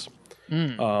Deliverance.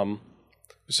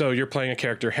 So you're playing a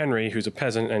character, Henry, who's a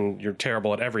peasant, and you're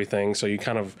terrible at everything. So you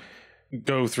kind of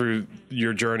go through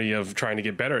your journey of trying to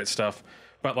get better at stuff.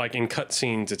 But like in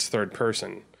cutscenes, it's third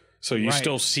person. So you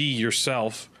still see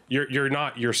yourself. You're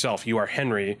not yourself. You are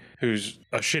Henry, who's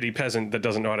a shitty peasant that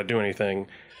doesn't know how to do anything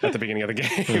at the beginning of the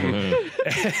game.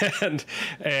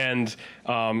 and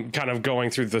kind of going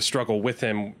through the struggle with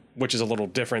him, which is a little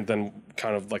different than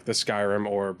kind of like the Skyrim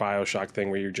or BioShock thing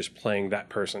where you're just playing that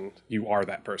person. You are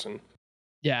that person.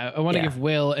 Yeah, I want to give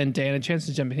Will and Dan a chance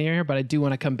to jump in here, but I do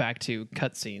want to come back to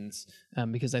cutscenes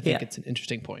because I think it's an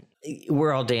interesting point.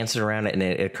 We're all dancing around it, and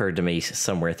it occurred to me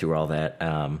somewhere through all that.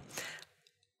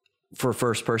 For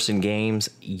first-person games,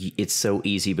 it's so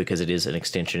easy because it is an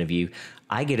extension of you.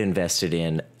 I get invested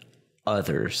in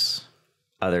other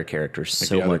characters like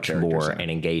so much more and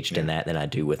engaged in that than I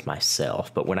do with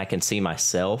myself. But when I can see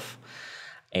myself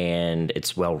and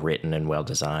it's well written and well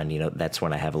designed, that's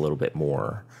when I have a little bit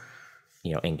more,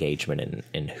 engagement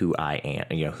in who I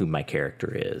am, who my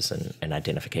character is, and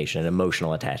identification and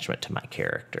emotional attachment to my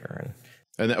character.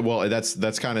 And well,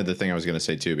 that's kind of the thing I was going to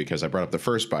say too, because I brought up the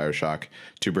first BioShock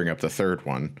to bring up the third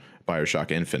one,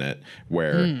 BioShock Infinite,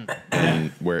 where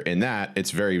in that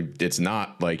it's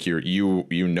not like you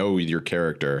know your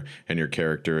character, and your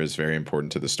character is very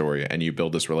important to the story, and you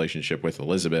build this relationship with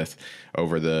Elizabeth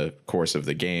over the course of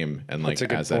the game, and like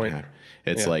as that happens,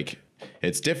 it's like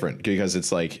it's different because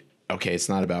it's like, okay, it's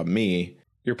not about me.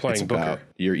 You're playing Booker.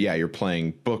 You're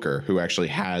playing Booker, who actually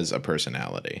has a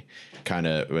personality, kind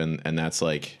of, and that's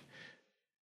like,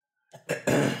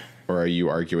 or are you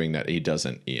arguing that he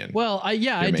doesn't, Ian? Well,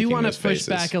 I do want to push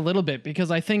back a little bit, because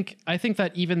I think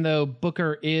that even though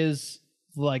Booker is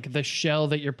like the shell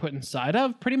that you're put inside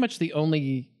of, pretty much the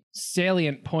only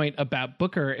salient point about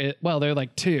Booker they're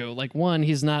like two. Like, one,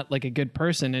 he's not like a good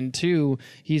person, and two,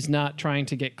 he's not trying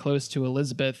to get close to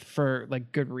Elizabeth for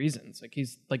like good reasons. Like,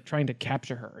 he's like trying to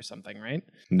capture her or something, right?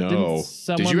 No.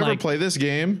 Did you ever play this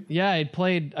game? Yeah, I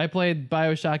played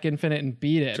BioShock Infinite and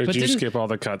beat it. Did you skip all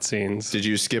the cutscenes? Did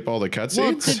you skip all the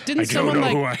cutscenes? Well, I don't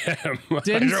know who I am. I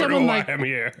don't know why I'm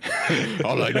here.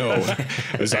 All I know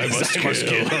is I must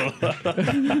kill.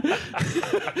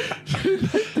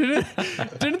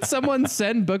 Didn't someone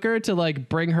send Booker to like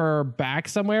bring her back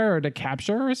somewhere or to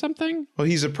capture her or something? Well,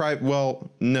 he's a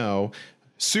no.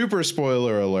 Super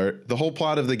spoiler alert. The whole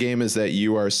plot of the game is that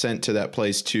you are sent to that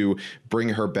place to bring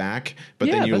her back,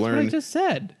 but then you learn what I just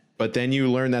said. But then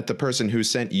you learn that the person who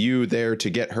sent you there to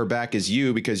get her back is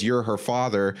you, because you're her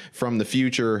father from the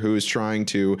future who is trying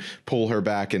to pull her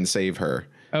back and save her.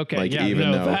 Okay, like,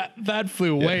 that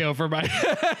flew way over my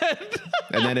head.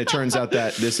 And then it turns out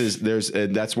that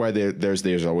that's why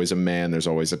there's always a man, there's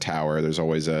always a tower, there's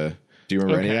always a. Do you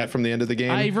remember any of that from the end of the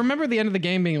game? I remember the end of the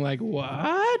game being like,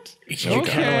 what? You're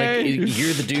kind of like,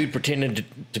 you're the dude pretending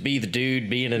to be the dude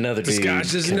being another dude.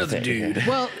 Disguised as another dude.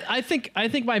 Well, I think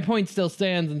my point still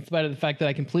stands in spite of the fact that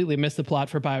I completely missed the plot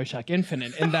for BioShock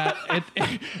Infinite, and that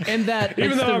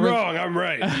even though I'm wrong, I'm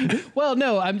right. Well,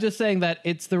 no, I'm just saying that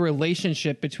it's the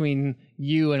relationship between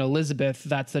you and Elizabeth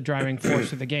that's the driving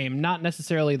force of the game, not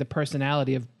necessarily the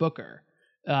personality of Booker.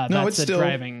 That's the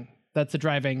driving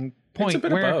point. It's a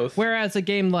bit of both. Whereas a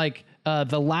game like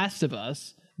The Last of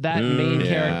Us, that main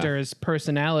character's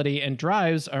personality and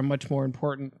drives are much more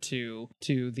important to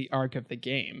the arc of the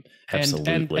game.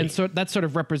 Absolutely. And so that's sort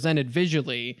of represented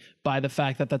visually by the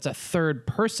fact that that's a third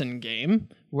person game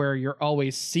where you're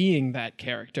always seeing that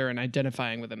character and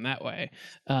identifying with him that way.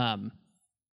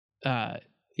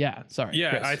 Yeah, sorry.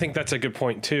 Yeah, Chris. I think that's a good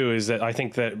point too, is that I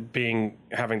think that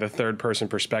having the third person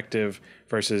perspective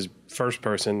versus first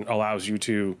person allows you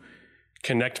to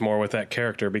connect more with that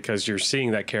character, because you're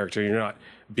seeing that character, you're not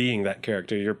being that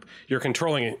character. You're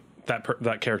controlling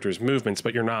that character's movements,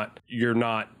 but you're not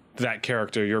that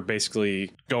character. You're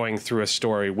basically going through a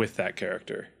story with that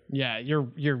character. Yeah,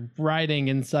 you're riding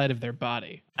inside of their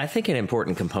body. I think an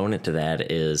important component to that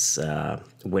is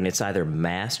when it's either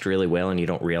masked really well and you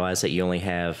don't realize that you only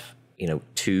have,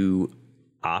 two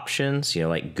options,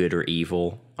 like good or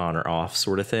evil, on or off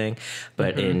sort of thing.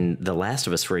 But in The Last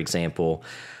of Us, for example,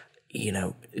 you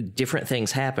know, different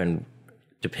things happen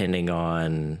depending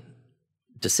on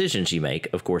decisions you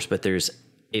make, of course, but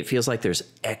it feels like there's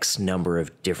X number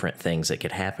of different things that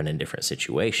could happen in different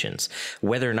situations.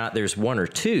 Whether or not there's one or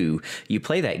two, you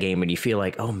play that game and you feel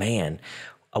like, oh man,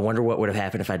 I wonder what would have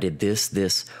happened if I did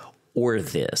this, or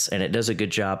this. And it does a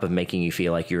good job of making you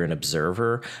feel like you're an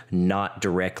observer, not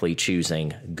directly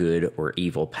choosing good or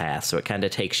evil paths. So it kind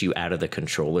of takes you out of the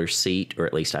controller's seat, or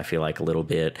at least I feel like a little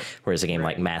bit. Whereas a game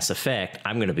like Mass Effect,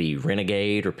 I'm going to be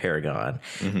Renegade or Paragon.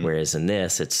 Whereas in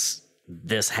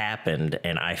this happened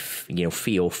and I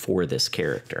feel for this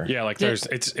character. Yeah, like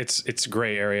it's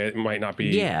gray area. It might not be.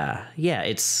 Yeah,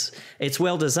 it's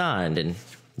well designed and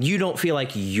you don't feel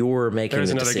like you're making the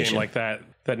decision. There's another game like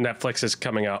that Netflix is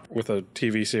coming out with a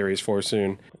TV series for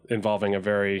soon, involving a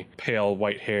very pale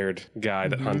white-haired guy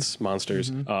that hunts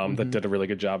monsters. That did a really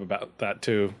good job about that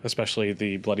too, especially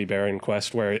the Bloody Baron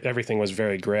quest where everything was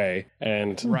very gray,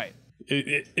 and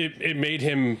it made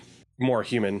him more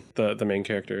human, the main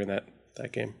character in that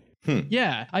game.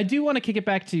 Yeah, I do want to kick it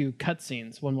back to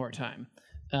cutscenes one more time,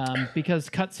 because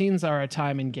cutscenes are a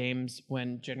time in games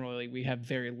when generally we have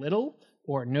very little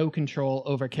or no control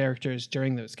over characters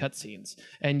during those cutscenes.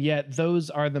 And yet those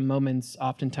are the moments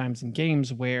oftentimes in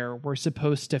games where we're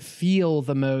supposed to feel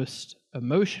the most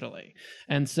emotionally.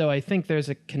 And so I think there's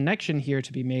a connection here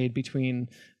to be made between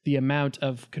the amount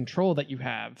of control that you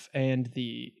have and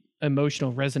the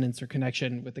emotional resonance or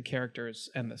connection with the characters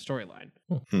and the storyline.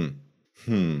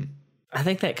 I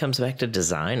think that comes back to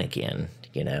design again.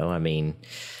 You know, I mean,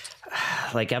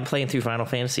 like I'm playing through Final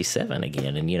Fantasy VII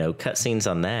again, and, you know, cutscenes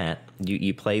on that,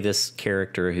 you play this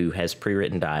character who has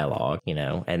pre-written dialogue, you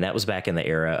know, and that was back in the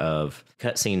era of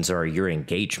cutscenes are your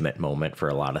engagement moment for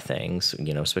a lot of things,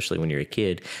 you know, especially when you're a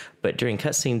kid. But during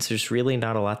cutscenes, there's really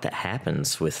not a lot that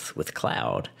happens with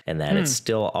Cloud, and that it's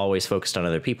still always focused on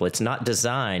other people. It's not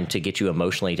designed to get you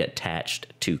emotionally attached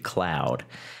to Cloud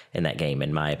in that game,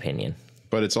 in my opinion.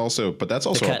 But that's also a plot.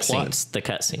 The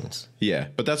cutscenes. Yeah,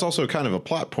 but that's also kind of a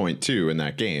plot point too in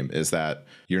that game, is that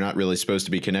you're not really supposed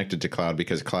to be connected to Cloud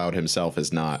because Cloud himself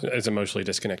is not. Is emotionally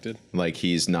disconnected. Like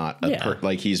he's not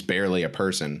like he's barely a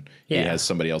person. Yeah. He has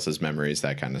somebody else's memories,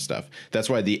 that kind of stuff. That's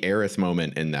why the Aerith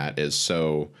moment in that is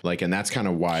so like, and that's kind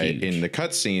of why in the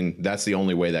cutscene, that's the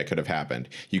only way that could have happened.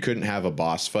 You couldn't have a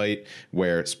boss fight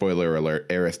where, spoiler alert,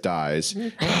 Aerith dies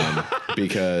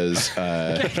because.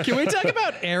 Can we talk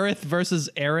about Aerith versus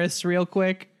Eris real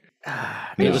quick?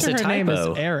 It was sure a her typo. name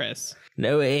is Eris.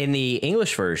 No, in the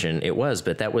English version it was,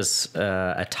 but that was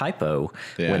a typo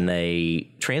when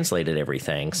they translated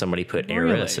everything. Somebody put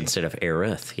Eris instead of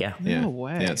Aerith. Yeah. No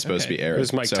way. Yeah, it's supposed to be Aerith. It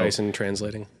was Mike Tyson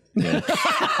translating. Yeah.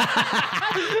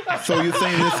 So you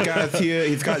think this guy's here,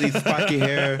 he's got these spiky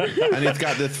hair, and he's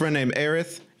got this friend named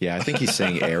Aerith? Yeah, I think he's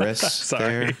saying Eris.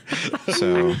 Sorry. There.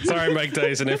 So sorry, Mike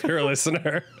Tyson, if you're a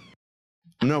listener.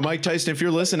 No, Mike Tyson, if you're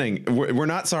listening, we're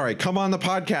not sorry. Come on the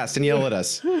podcast and yell at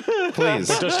us, please.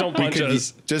 But just don't punch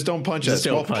us. Just don't punch us.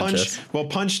 We'll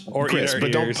punch Chris,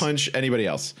 but don't punch anybody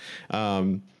else.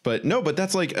 But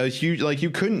that's like a huge, like you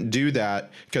couldn't do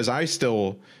that because I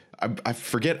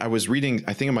forget, I was reading,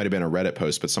 I think it might have been a Reddit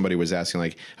post, but somebody was asking,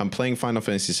 like, I'm playing Final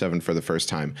Fantasy VII for the first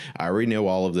time. I already know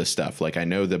all of this stuff. Like, I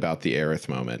know about the Aerith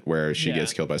moment where she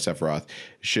gets killed by Sephiroth.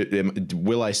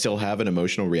 Will I still have an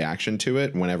emotional reaction to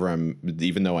it whenever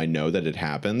even though I know that it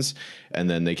happens? And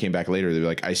then they came back later. They're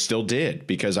like, I still did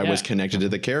because I was connected to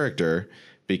the character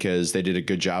because they did a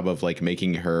good job of, like,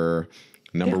 making her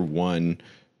number one,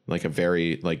 like a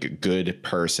very like good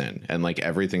person, and like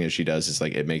everything that she does is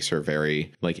like it makes her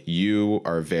very like you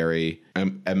are very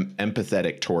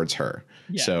empathetic towards her.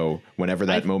 So whenever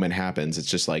that moment happens, it's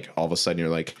just like all of a sudden you're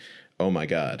like, oh my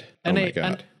god, and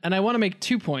I want to make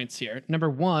 2 points here. Number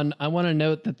one, I want to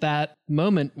note that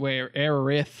moment where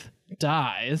Aerith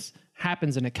dies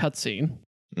happens in a cutscene.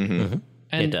 And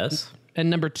it does. And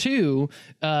number two,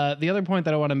 the other point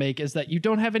that I want to make is that you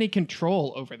don't have any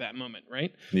control over that moment,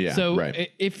 right? Yeah. So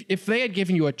if they had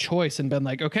given you a choice and been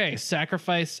like, okay,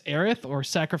 sacrifice Aerith or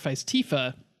sacrifice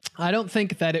Tifa, I don't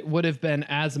think that it would have been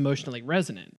as emotionally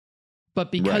resonant. But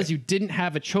because you didn't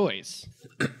have a choice,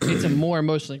 it's a more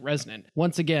emotionally resonant.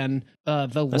 Once again,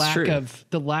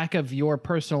 the lack of your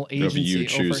personal agency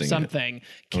over something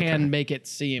can make it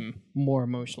seem more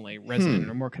emotionally resonant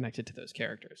or more connected to those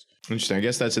characters. Interesting. I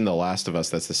guess that's in The Last of Us.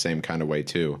 That's the same kind of way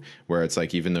too, where it's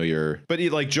like even though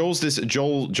like Joel's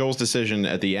decision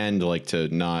at the end, like to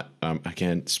not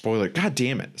again spoiler. God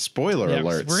damn it! Spoiler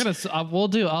alerts. We're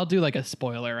gonna I'll do like a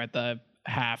spoiler at the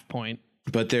half point.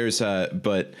 But there's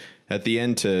but at the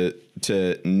end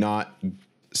to not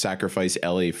sacrifice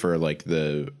Ellie for like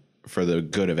the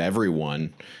good of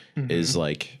everyone is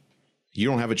like, you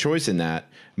don't have a choice in that,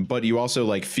 but you also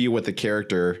like feel with the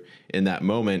character in that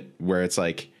moment where it's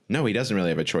like, no, he doesn't really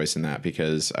have a choice in that,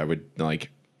 because I would like,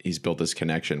 he's built this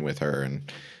connection with her and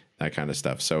that kind of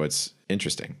stuff. So it's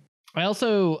interesting. I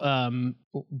also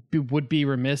would be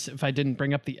remiss if I didn't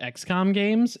bring up the XCOM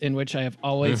games, in which I have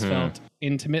always felt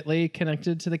intimately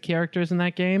connected to the characters in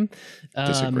that game.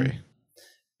 Disagree.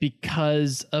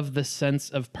 Because of the sense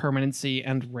of permanency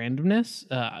and randomness,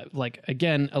 like,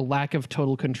 again, a lack of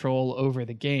total control over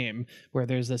the game, where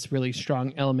there's this really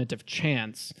strong element of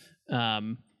chance,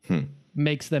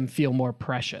 makes them feel more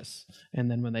precious. And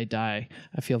then when they die,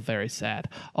 I feel very sad.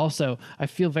 Also, I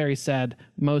feel very sad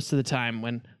most of the time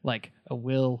when like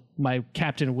my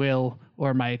Captain Will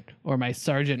or my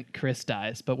Sergeant Chris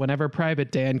dies. But whenever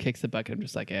Private Dan kicks the bucket, I'm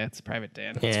just like, it's Private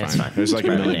Dan. Yeah, it's fine. There's like a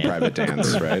million Private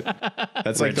Dans, right?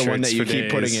 That's like the one that you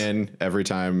keep putting in every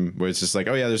time, where it's just like,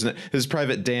 oh yeah, there's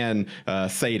Private Dan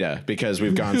Theta, because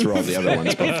we've gone through all the other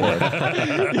ones before.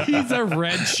 He's a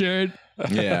red shirt.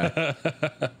 Yeah.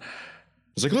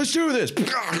 It's like, let's do this.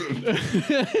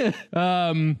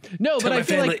 No, but I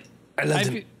feel like I love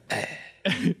them.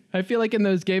 I feel like in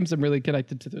those games I'm really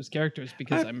connected to those characters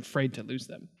because I'm afraid to lose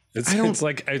them. It's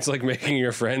like making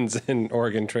your friends in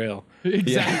Oregon Trail.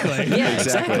 Exactly. Yeah,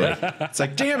 exactly. It's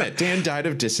like, damn it, Dan died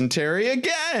of dysentery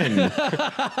again.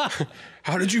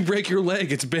 How did you break your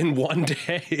leg? It's been one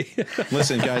day.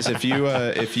 Listen, guys,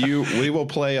 we will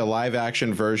play a live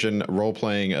action version role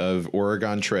playing of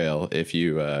Oregon Trail if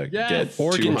you get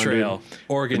Oregon Trail.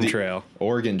 Oregon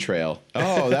Trail.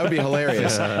 Oh, that would be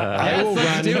hilarious. I will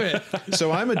run. Do it.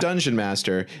 So I'm a dungeon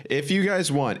master. If you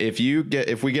guys want, if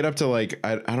we get up to like,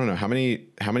 I don't know, how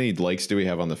many likes do we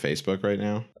have on the Facebook right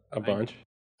now? A bunch.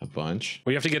 A bunch.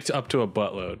 We have to get up to a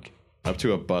buttload. Up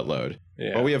to a buttload.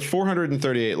 Yeah. Well, we have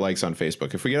 438 likes on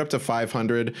Facebook. If we get up to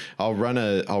 500, I'll run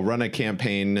a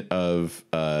campaign of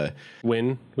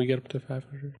when we get up to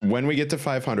 500. When we get to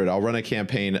 500, I'll run a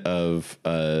campaign of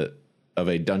a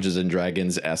Dungeons and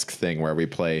Dragons-esque thing where we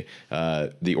play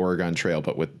the Oregon Trail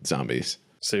but with zombies.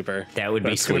 Super. That would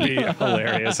be sweet. Would be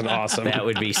hilarious and awesome. That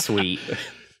would be sweet.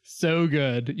 So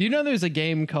good. You know, there's a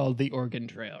game called the Oregon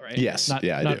Trail, right? Yes. Not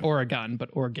Oregon, but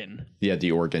Oregon. Yeah,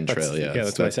 the Oregon Trail.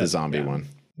 That's the zombie one.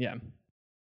 Yeah.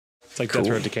 It's like Death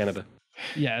Road to Canada.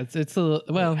 Yeah, it's a little,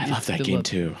 well, I love that game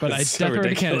too. But It's Death so Road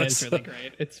to Canada ridiculous. is really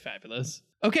great. It's fabulous.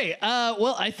 Okay,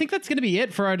 well, I think that's going to be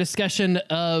it for our discussion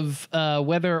of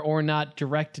whether or not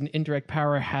direct and indirect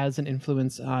power has an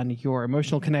influence on your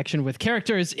emotional connection with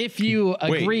characters. If you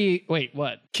agree, wait,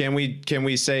 what? Can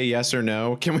we say yes or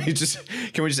no? Can we just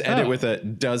end it with a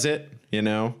does it? You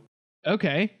know?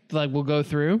 Okay, like we'll go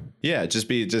through. Yeah, just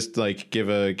give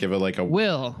a like a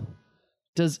Will,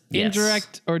 does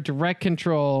indirect or direct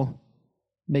control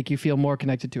make you feel more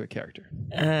connected to a character?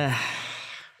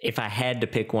 If I had to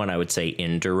pick one, I would say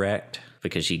indirect,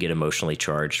 because you get emotionally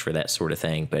charged for that sort of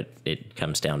thing, but it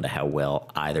comes down to how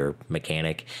well either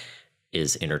mechanic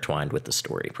is intertwined with the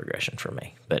story progression for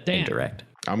me. But indirect.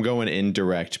 I'm going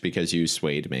indirect because you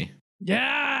swayed me.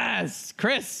 Yes,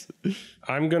 Chris.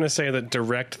 I'm going to say that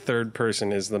direct third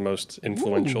person is the most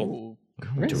influential.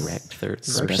 Chris. Direct third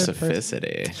person.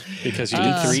 Specificity. Because you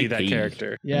can see that 3P.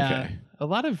 character. Yeah. Okay. A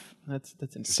lot of that's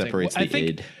interesting. Separates Well, the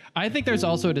id. I think there's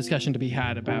also a discussion to be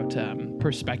had about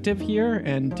perspective here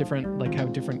and different, like how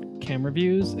different camera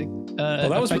views. Well,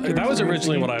 that was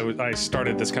originally what I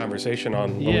started this conversation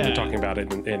on when we were talking about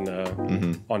it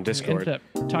on Discord. Ended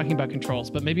up talking about controls,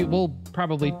 but maybe we'll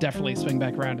probably definitely swing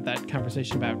back around to that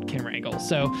conversation about camera angles.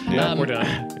 So we're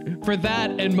done. For that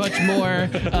and much more,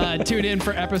 tune in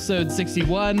for episode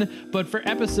 61. But for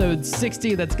episode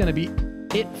 60, that's going to be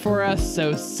it for us.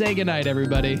 So say goodnight,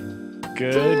 everybody.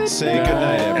 Say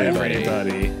goodnight,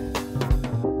 everybody.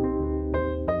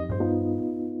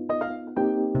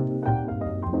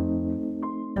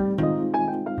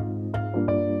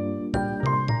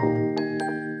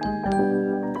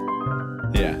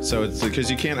 Yeah, so it's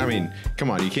because you can't, I mean, come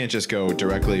on, you can't just go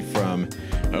directly from,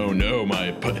 oh no,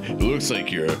 it looks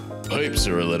like your pipes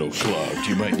are a little clogged.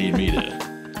 You might need me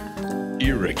to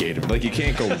irrigate them. Like, you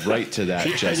can't go right to that.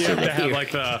 You have to have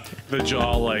like the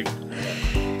jaw like.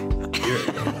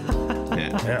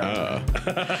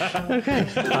 Okay.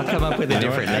 I'll come up with a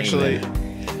different name.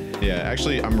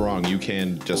 Actually, I'm wrong. You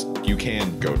can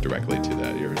go directly to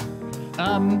that.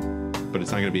 But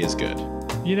it's not going to be as good.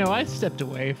 You know, I stepped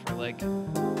away for like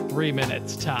 3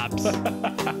 minutes tops.